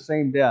still have the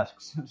same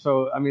desks.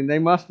 So, they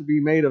must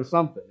be made of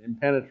something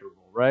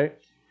impenetrable, right?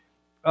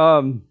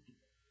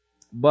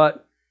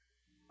 But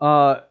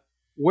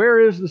where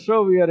is the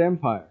Soviet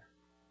Empire?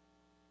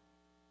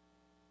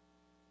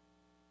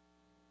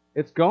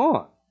 It's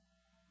gone.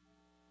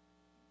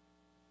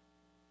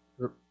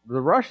 The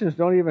Russians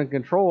don't even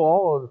control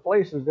all of the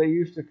places they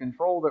used to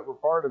control that were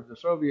part of the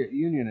Soviet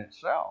Union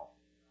itself.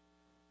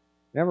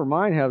 Never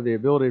mind have the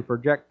ability to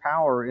project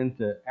power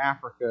into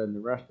Africa and the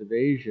rest of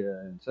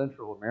Asia and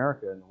Central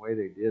America in the way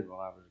they did when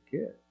I was a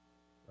kid.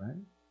 Right?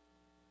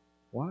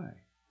 Why?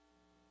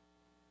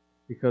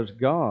 Because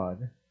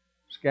God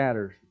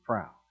scatters the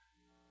proud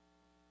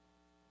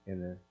in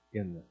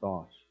the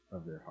thoughts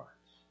of their hearts.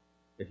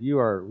 If you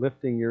are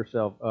lifting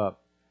yourself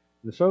up,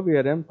 the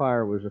Soviet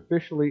Empire was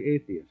officially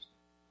atheist.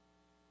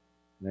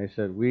 And they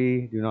said,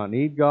 we do not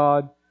need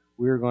God.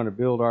 We're going to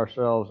build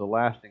ourselves a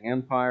lasting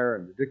empire,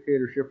 and the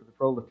dictatorship of the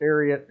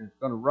proletariat is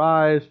going to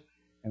rise,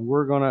 and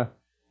we're going to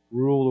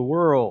rule the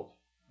world.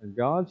 And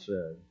God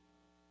said,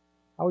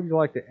 how would you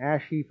like the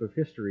ash heap of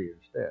history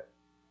instead?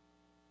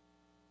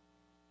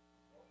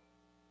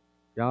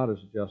 God is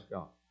a just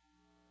God.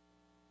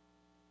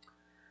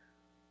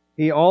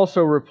 He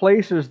also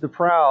replaces the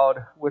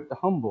proud with the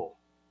humble.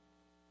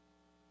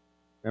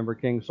 Remember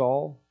King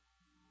Saul?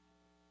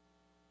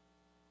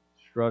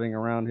 Strutting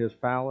around his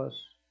palace.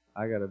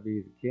 I got to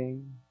be the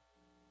king.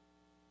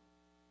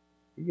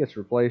 He gets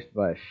replaced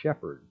by a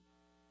shepherd,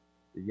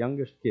 the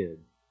youngest kid,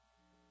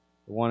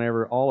 the one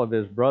all of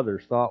his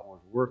brothers thought was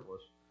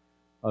worthless.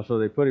 So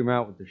they put him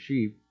out with the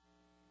sheep.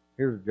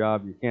 Here's a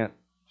job you can't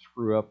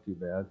screw up too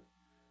bad.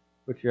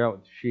 Put you out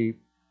with the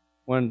sheep.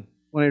 When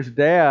his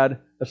dad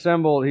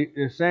assembled,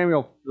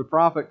 Samuel the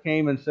prophet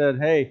came and said,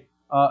 "Hey,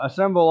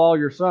 assemble all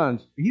your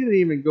sons." He didn't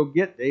even go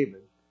get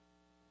David.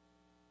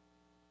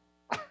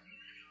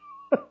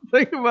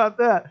 Think about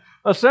that.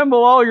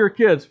 Assemble all your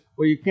kids.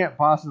 Well, you can't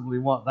possibly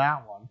want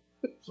that one.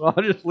 So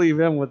I'll just leave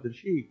him with the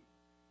sheep,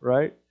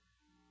 right?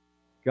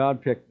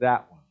 God picked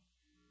that one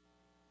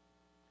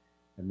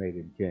and made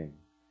him king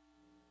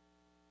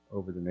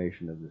over the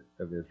nation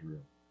of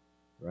Israel,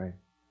 right?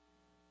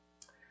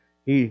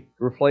 He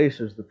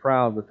replaces the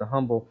proud with the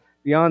humble.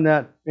 Beyond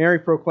that, Mary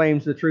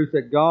proclaims the truth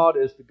that God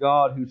is the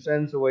God who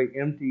sends away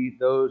empty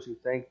those who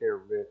think they're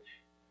rich,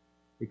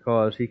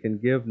 because he can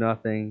give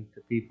nothing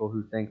to people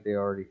who think they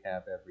already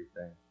have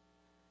everything.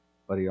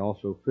 But he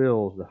also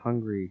fills the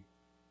hungry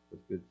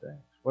with good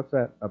things. What's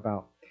that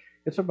about?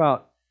 It's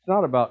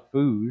not about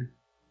food.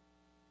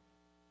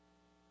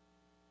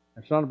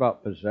 It's not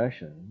about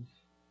possessions.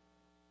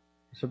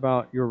 It's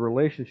about your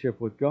relationship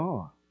with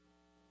God.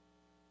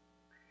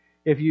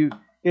 If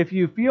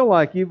you feel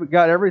like you've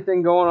got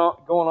everything going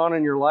on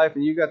in your life,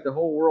 and you got the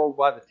whole world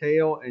by the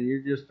tail, and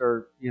you just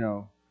are,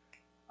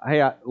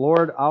 hey,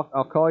 Lord,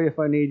 I'll call you if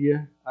I need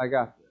you. I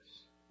got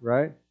this,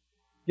 right?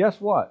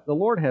 Guess what? The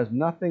Lord has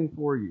nothing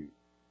for you.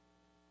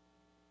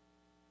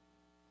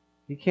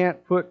 He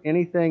can't put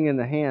anything in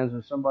the hands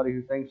of somebody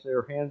who thinks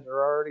their hands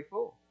are already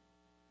full.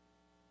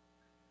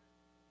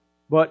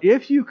 But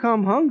if you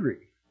come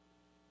hungry,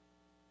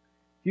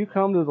 if you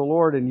come to the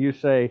Lord and you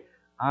say,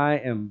 I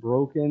am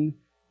broken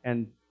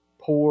and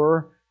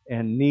poor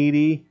and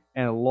needy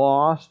and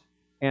lost,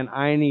 and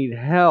I need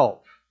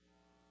help,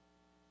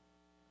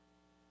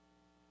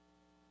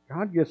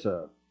 God gets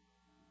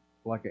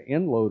like an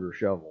end loader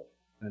shovel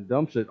and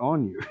dumps it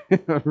on you,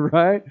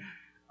 right?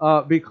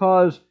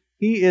 Because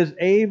He is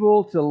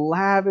able to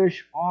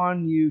lavish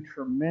on you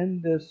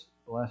tremendous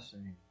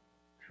blessing,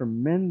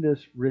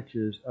 tremendous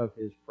riches of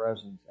His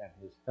presence and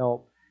His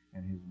help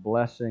and His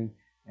blessing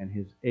and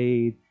His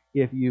aid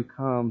if you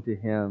come to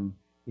Him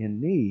in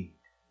need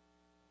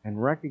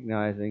and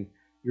recognizing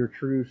your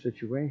true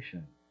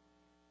situation.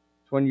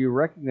 It's when you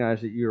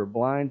recognize that you are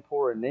blind,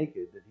 poor, and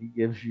naked that He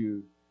gives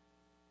you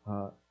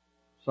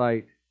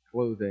sight,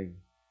 clothing,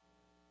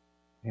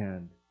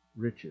 and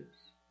riches.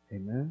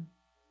 Amen?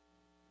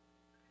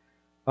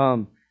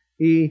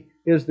 He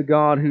is the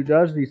God who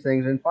does these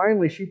things. And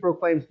finally, she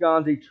proclaims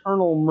God's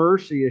eternal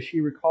mercy as she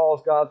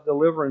recalls God's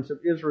deliverance of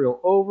Israel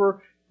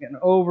over and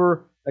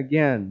over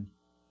again.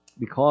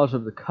 because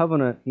of the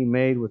covenant he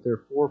made with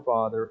their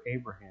forefather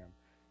Abraham.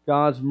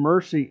 God's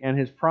mercy and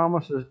his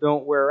promises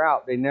don't wear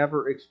out. They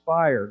never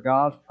expire.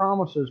 God's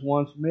promises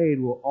once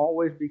made will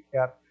always be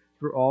kept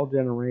through all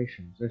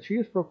generations. And she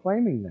is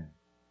proclaiming that.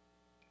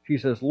 She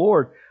says,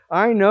 Lord,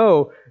 I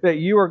know that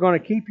you are going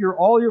to keep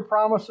all your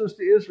promises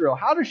to Israel.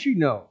 How does she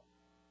know?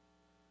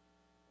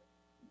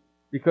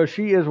 Because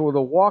she is with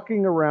a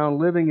walking around,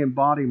 living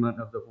embodiment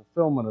of the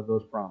fulfillment of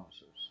those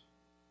promises.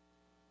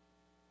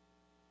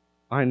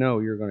 I know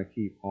you're going to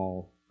keep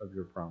all of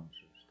your promises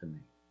to me.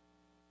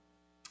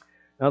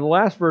 Now, the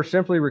last verse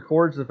simply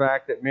records the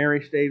fact that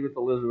Mary stayed with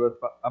Elizabeth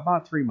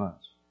about 3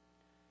 months.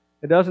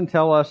 It doesn't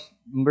tell us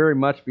very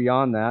much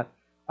beyond that.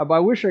 I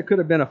wish I could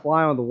have been a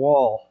fly on the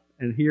wall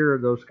and hear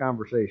those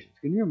conversations.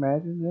 Can you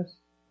imagine this?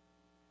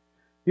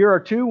 Here are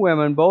two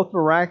women, both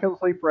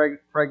miraculously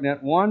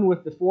pregnant, one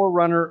with the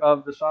forerunner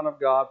of the Son of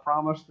God,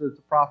 promised to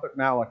the prophet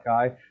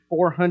Malachi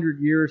 400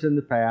 years in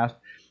the past,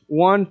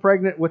 one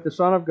pregnant with the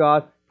Son of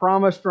God,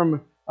 promised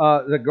from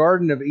the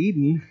Garden of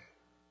Eden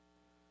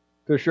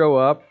to show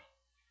up.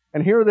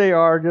 And here they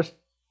are just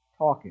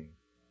talking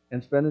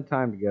and spending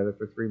time together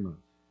for 3 months.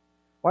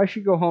 Why should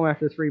she go home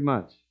after 3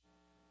 months?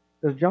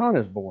 Because John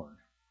is born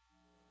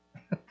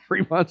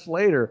 3 months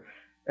later,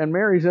 and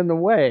Mary's in the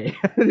way.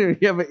 You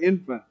have an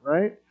infant,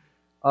 right?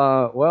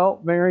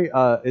 Well, Mary,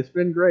 it's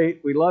been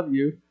great. We love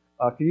you.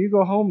 Can you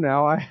go home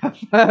now? I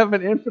have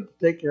an infant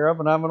to take care of,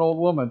 and I'm an old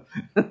woman.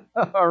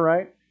 All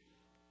right?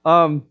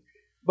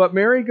 But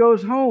Mary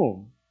goes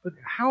home. But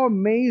how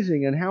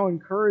amazing and how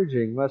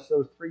encouraging must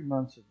those 3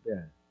 months have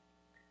been.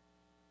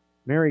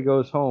 Mary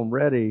goes home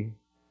ready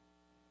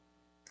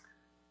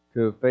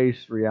to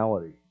face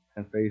reality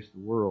and face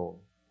the world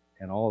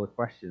and all the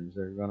questions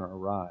that are going to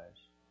arise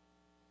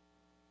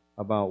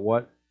about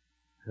what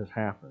has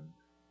happened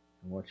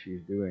and what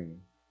she's doing.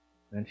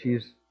 And she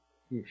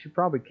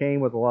probably came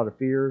with a lot of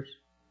fears,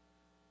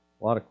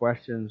 a lot of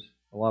questions,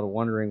 a lot of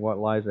wondering what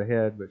lies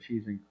ahead, but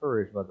she's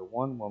encouraged by the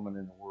one woman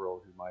in the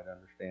world who might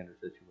understand her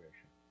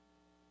situation.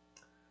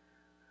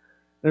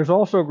 There's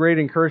also great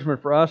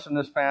encouragement for us in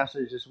this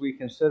passage as we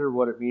consider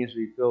what it means to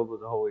be filled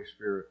with the Holy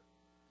Spirit.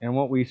 And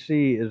what we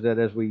see is that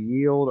as we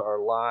yield our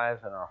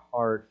lives and our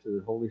hearts to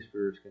the Holy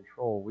Spirit's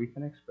control, we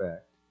can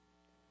expect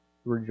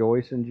to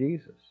rejoice in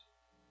Jesus.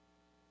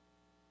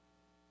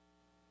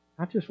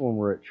 Not just when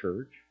we're at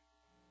church,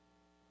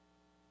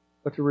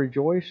 but to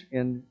rejoice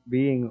in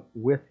being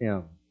with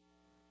Him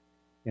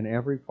in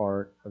every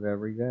part of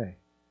every day.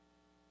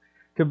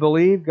 To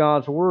believe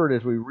God's Word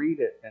as we read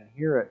it and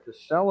hear it, to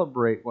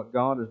celebrate what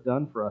God has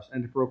done for us,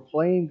 and to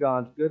proclaim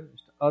God's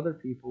goodness to other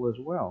people as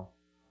well.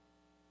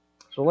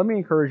 So let me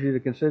encourage you to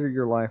consider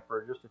your life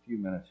for just a few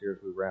minutes here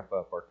as we wrap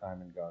up our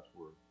time in God's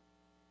Word.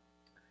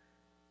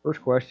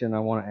 First question I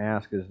want to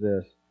ask is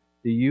this: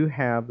 do you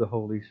have the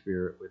Holy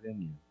Spirit within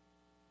you?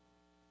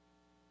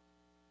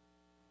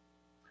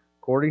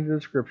 According to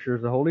the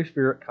Scriptures, the Holy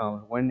Spirit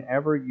comes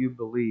whenever you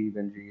believe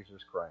in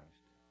Jesus Christ.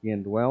 He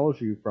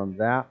indwells you from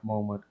that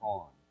moment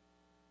on.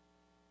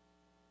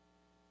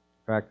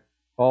 In fact,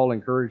 Paul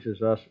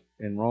encourages us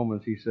in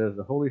Romans. He says,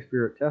 the Holy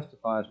Spirit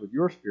testifies with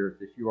your spirit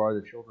that you are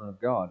the children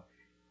of God.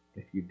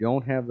 If you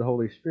don't have the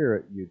Holy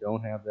Spirit, you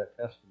don't have that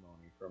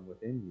testimony from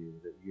within you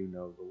that you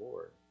know the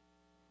Lord.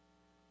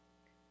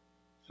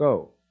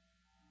 So,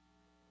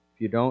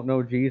 if you don't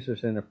know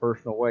Jesus in a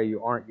personal way,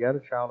 you aren't yet a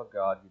child of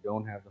God. You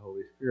don't have the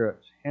Holy Spirit.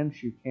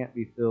 Hence, you can't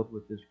be filled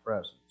with His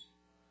presence.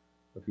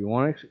 If you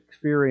want to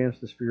experience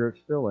the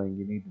Spirit's filling,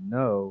 you need to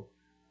know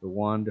the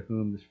one to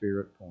whom the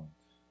Spirit points.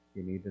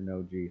 You need to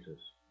know Jesus.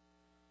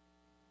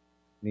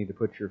 You need to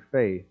put your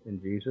faith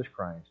in Jesus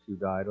Christ, who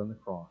died on the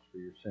cross for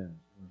your sins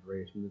and was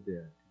raised from the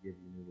dead to give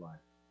you new life.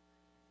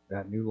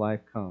 That new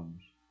life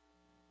comes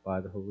by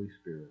the Holy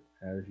Spirit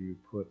as you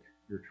put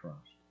your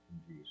trust in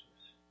Jesus.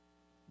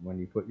 When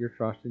you put your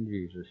trust in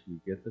Jesus, you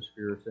get the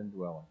Spirit's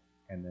indwelling,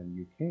 and then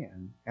you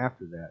can,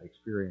 after that,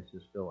 experience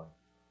His filling.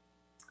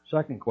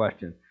 Second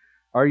question: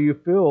 are you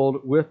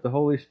filled with the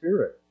Holy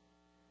Spirit?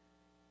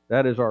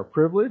 That is our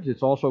privilege.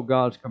 It's also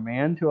God's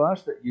command to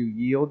us that you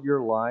yield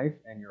your life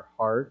and your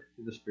heart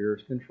to the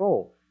Spirit's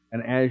control.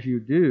 And as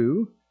you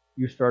do,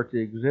 you start to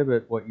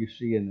exhibit what you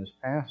see in this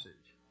passage.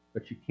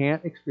 But you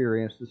can't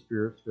experience the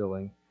Spirit's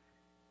filling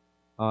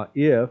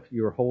if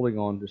you're holding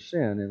on to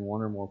sin in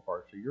one or more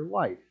parts of your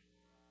life.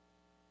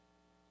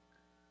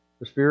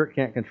 The Spirit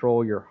can't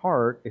control your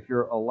heart if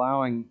you're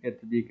allowing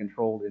it to be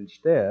controlled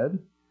instead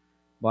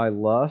by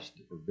lust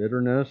or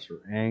bitterness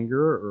or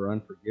anger or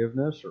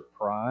unforgiveness or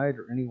pride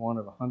or any one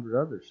of 100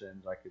 other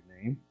sins I could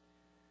name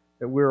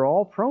that we're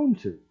all prone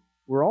to.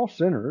 We're all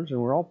sinners and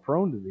we're all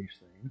prone to these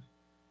things.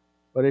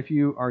 But if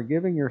you are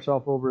giving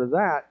yourself over to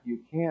that, you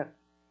can't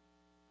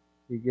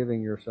be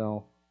giving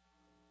yourself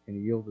in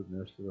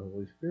yieldedness to the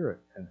Holy Spirit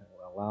and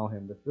allow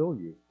Him to fill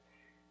you.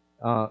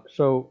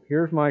 So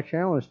here's my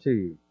challenge to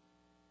you.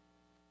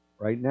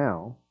 Right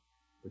now,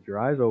 with your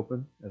eyes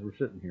open as we're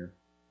sitting here,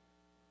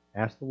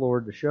 ask the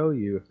Lord to show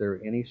you if there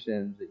are any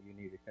sins that you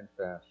need to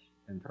confess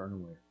and turn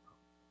away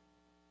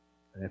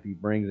from. And if he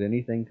brings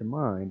anything to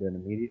mind, then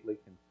immediately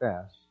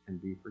confess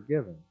and be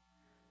forgiven,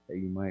 that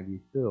you might be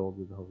filled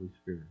with the Holy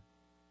Spirit.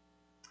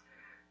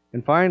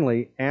 And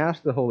finally,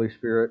 ask the Holy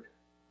Spirit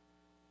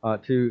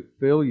to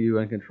fill you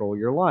and control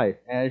your life.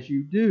 As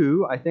you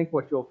do, I think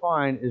what you'll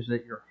find is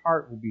that your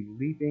heart will be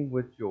leaping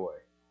with joy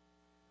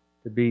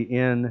to be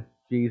in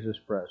Jesus'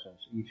 presence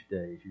each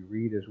day. As you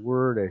read His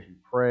Word, as you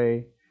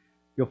pray,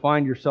 you'll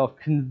find yourself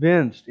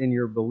convinced in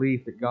your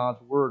belief that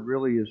God's Word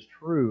really is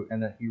true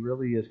and that He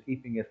really is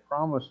keeping His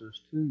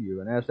promises to you.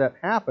 And as that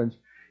happens,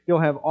 you'll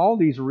have all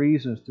these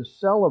reasons to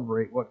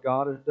celebrate what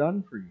God has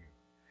done for you.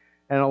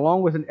 And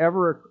along with an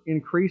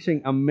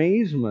ever-increasing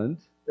amazement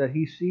that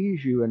He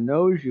sees you and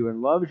knows you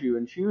and loves you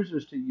and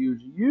chooses to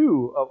use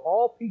you of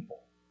all people.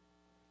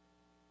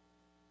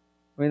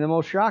 I mean, the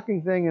most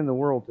shocking thing in the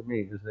world to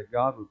me is that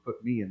God would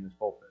put me in this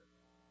pulpit.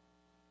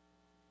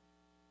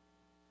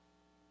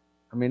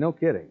 I mean, no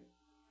kidding.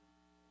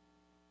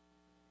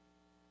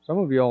 Some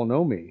of you all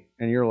know me,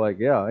 and you're like,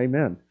 yeah,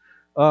 amen.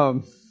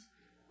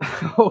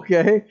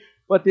 Okay,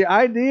 but the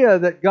idea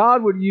that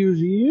God would use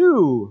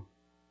you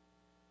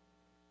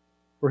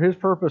for His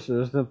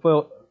purposes to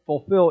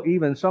fulfill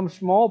even some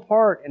small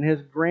part in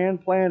His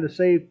grand plan to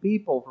save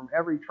people from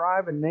every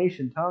tribe and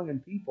nation, tongue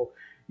and people,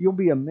 you'll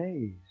be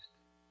amazed.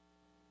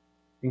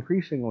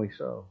 Increasingly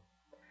so.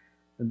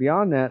 And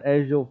beyond that,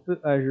 as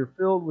you're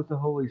filled with the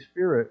Holy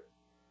Spirit,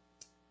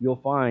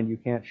 you'll find you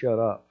can't shut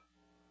up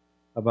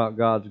about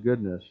God's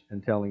goodness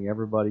and telling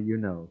everybody you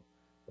know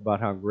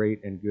about how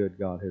great and good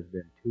God has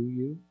been to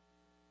you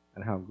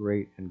and how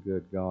great and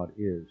good God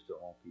is to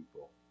all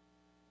people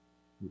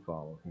who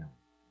follow Him.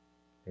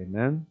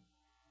 Amen?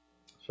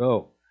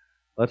 So,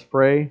 let's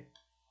pray.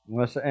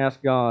 Let's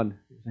ask God,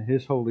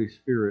 His Holy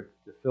Spirit,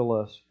 to fill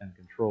us and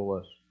control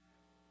us,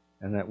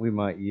 and that we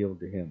might yield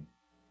to Him.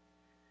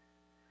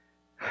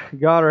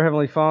 God, our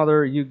Heavenly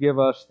Father, You give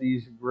us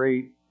these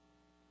great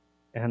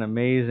and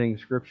amazing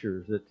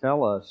scriptures that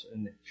tell us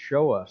and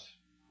show us,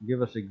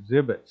 give us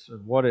exhibits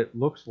of what it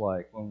looks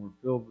like when we're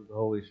filled with the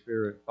Holy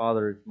Spirit.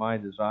 Father, it's my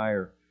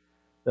desire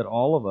that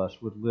all of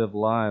us would live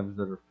lives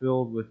that are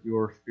filled with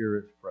Your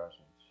Spirit's presence,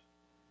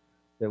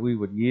 that we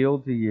would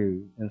yield to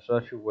You in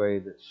such a way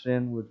that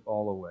sin would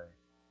fall away,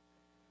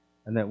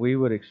 and that we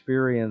would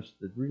experience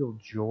the real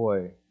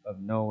joy of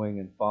knowing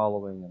and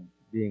following and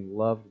being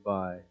loved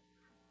by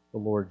the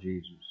Lord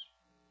Jesus.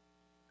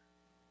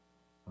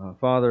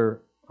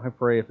 Father, I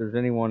pray if there's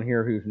anyone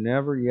here who's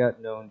never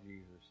yet known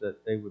Jesus,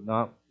 that they would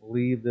not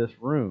leave this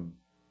room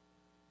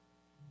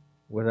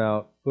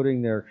without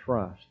putting their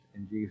trust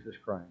in Jesus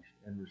Christ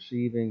and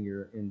receiving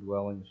Your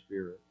indwelling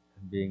Spirit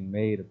and being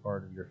made a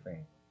part of Your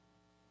family.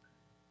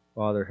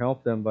 Father,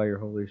 help them by Your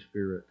Holy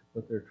Spirit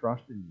to put their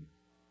trust in You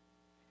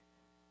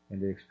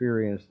and to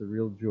experience the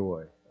real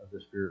joy of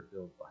the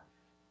Spirit-filled life.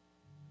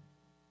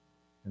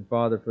 And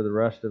Father, for the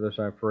rest of us,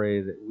 I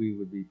pray that we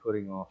would be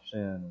putting off sin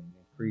and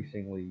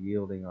increasingly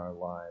yielding our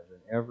lives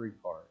in every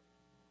part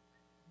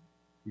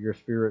to Your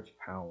Spirit's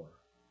power,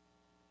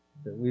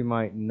 that we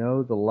might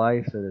know the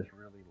life that is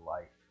really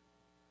life.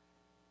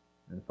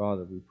 And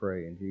Father, we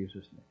pray in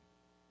Jesus'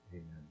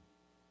 name. Amen.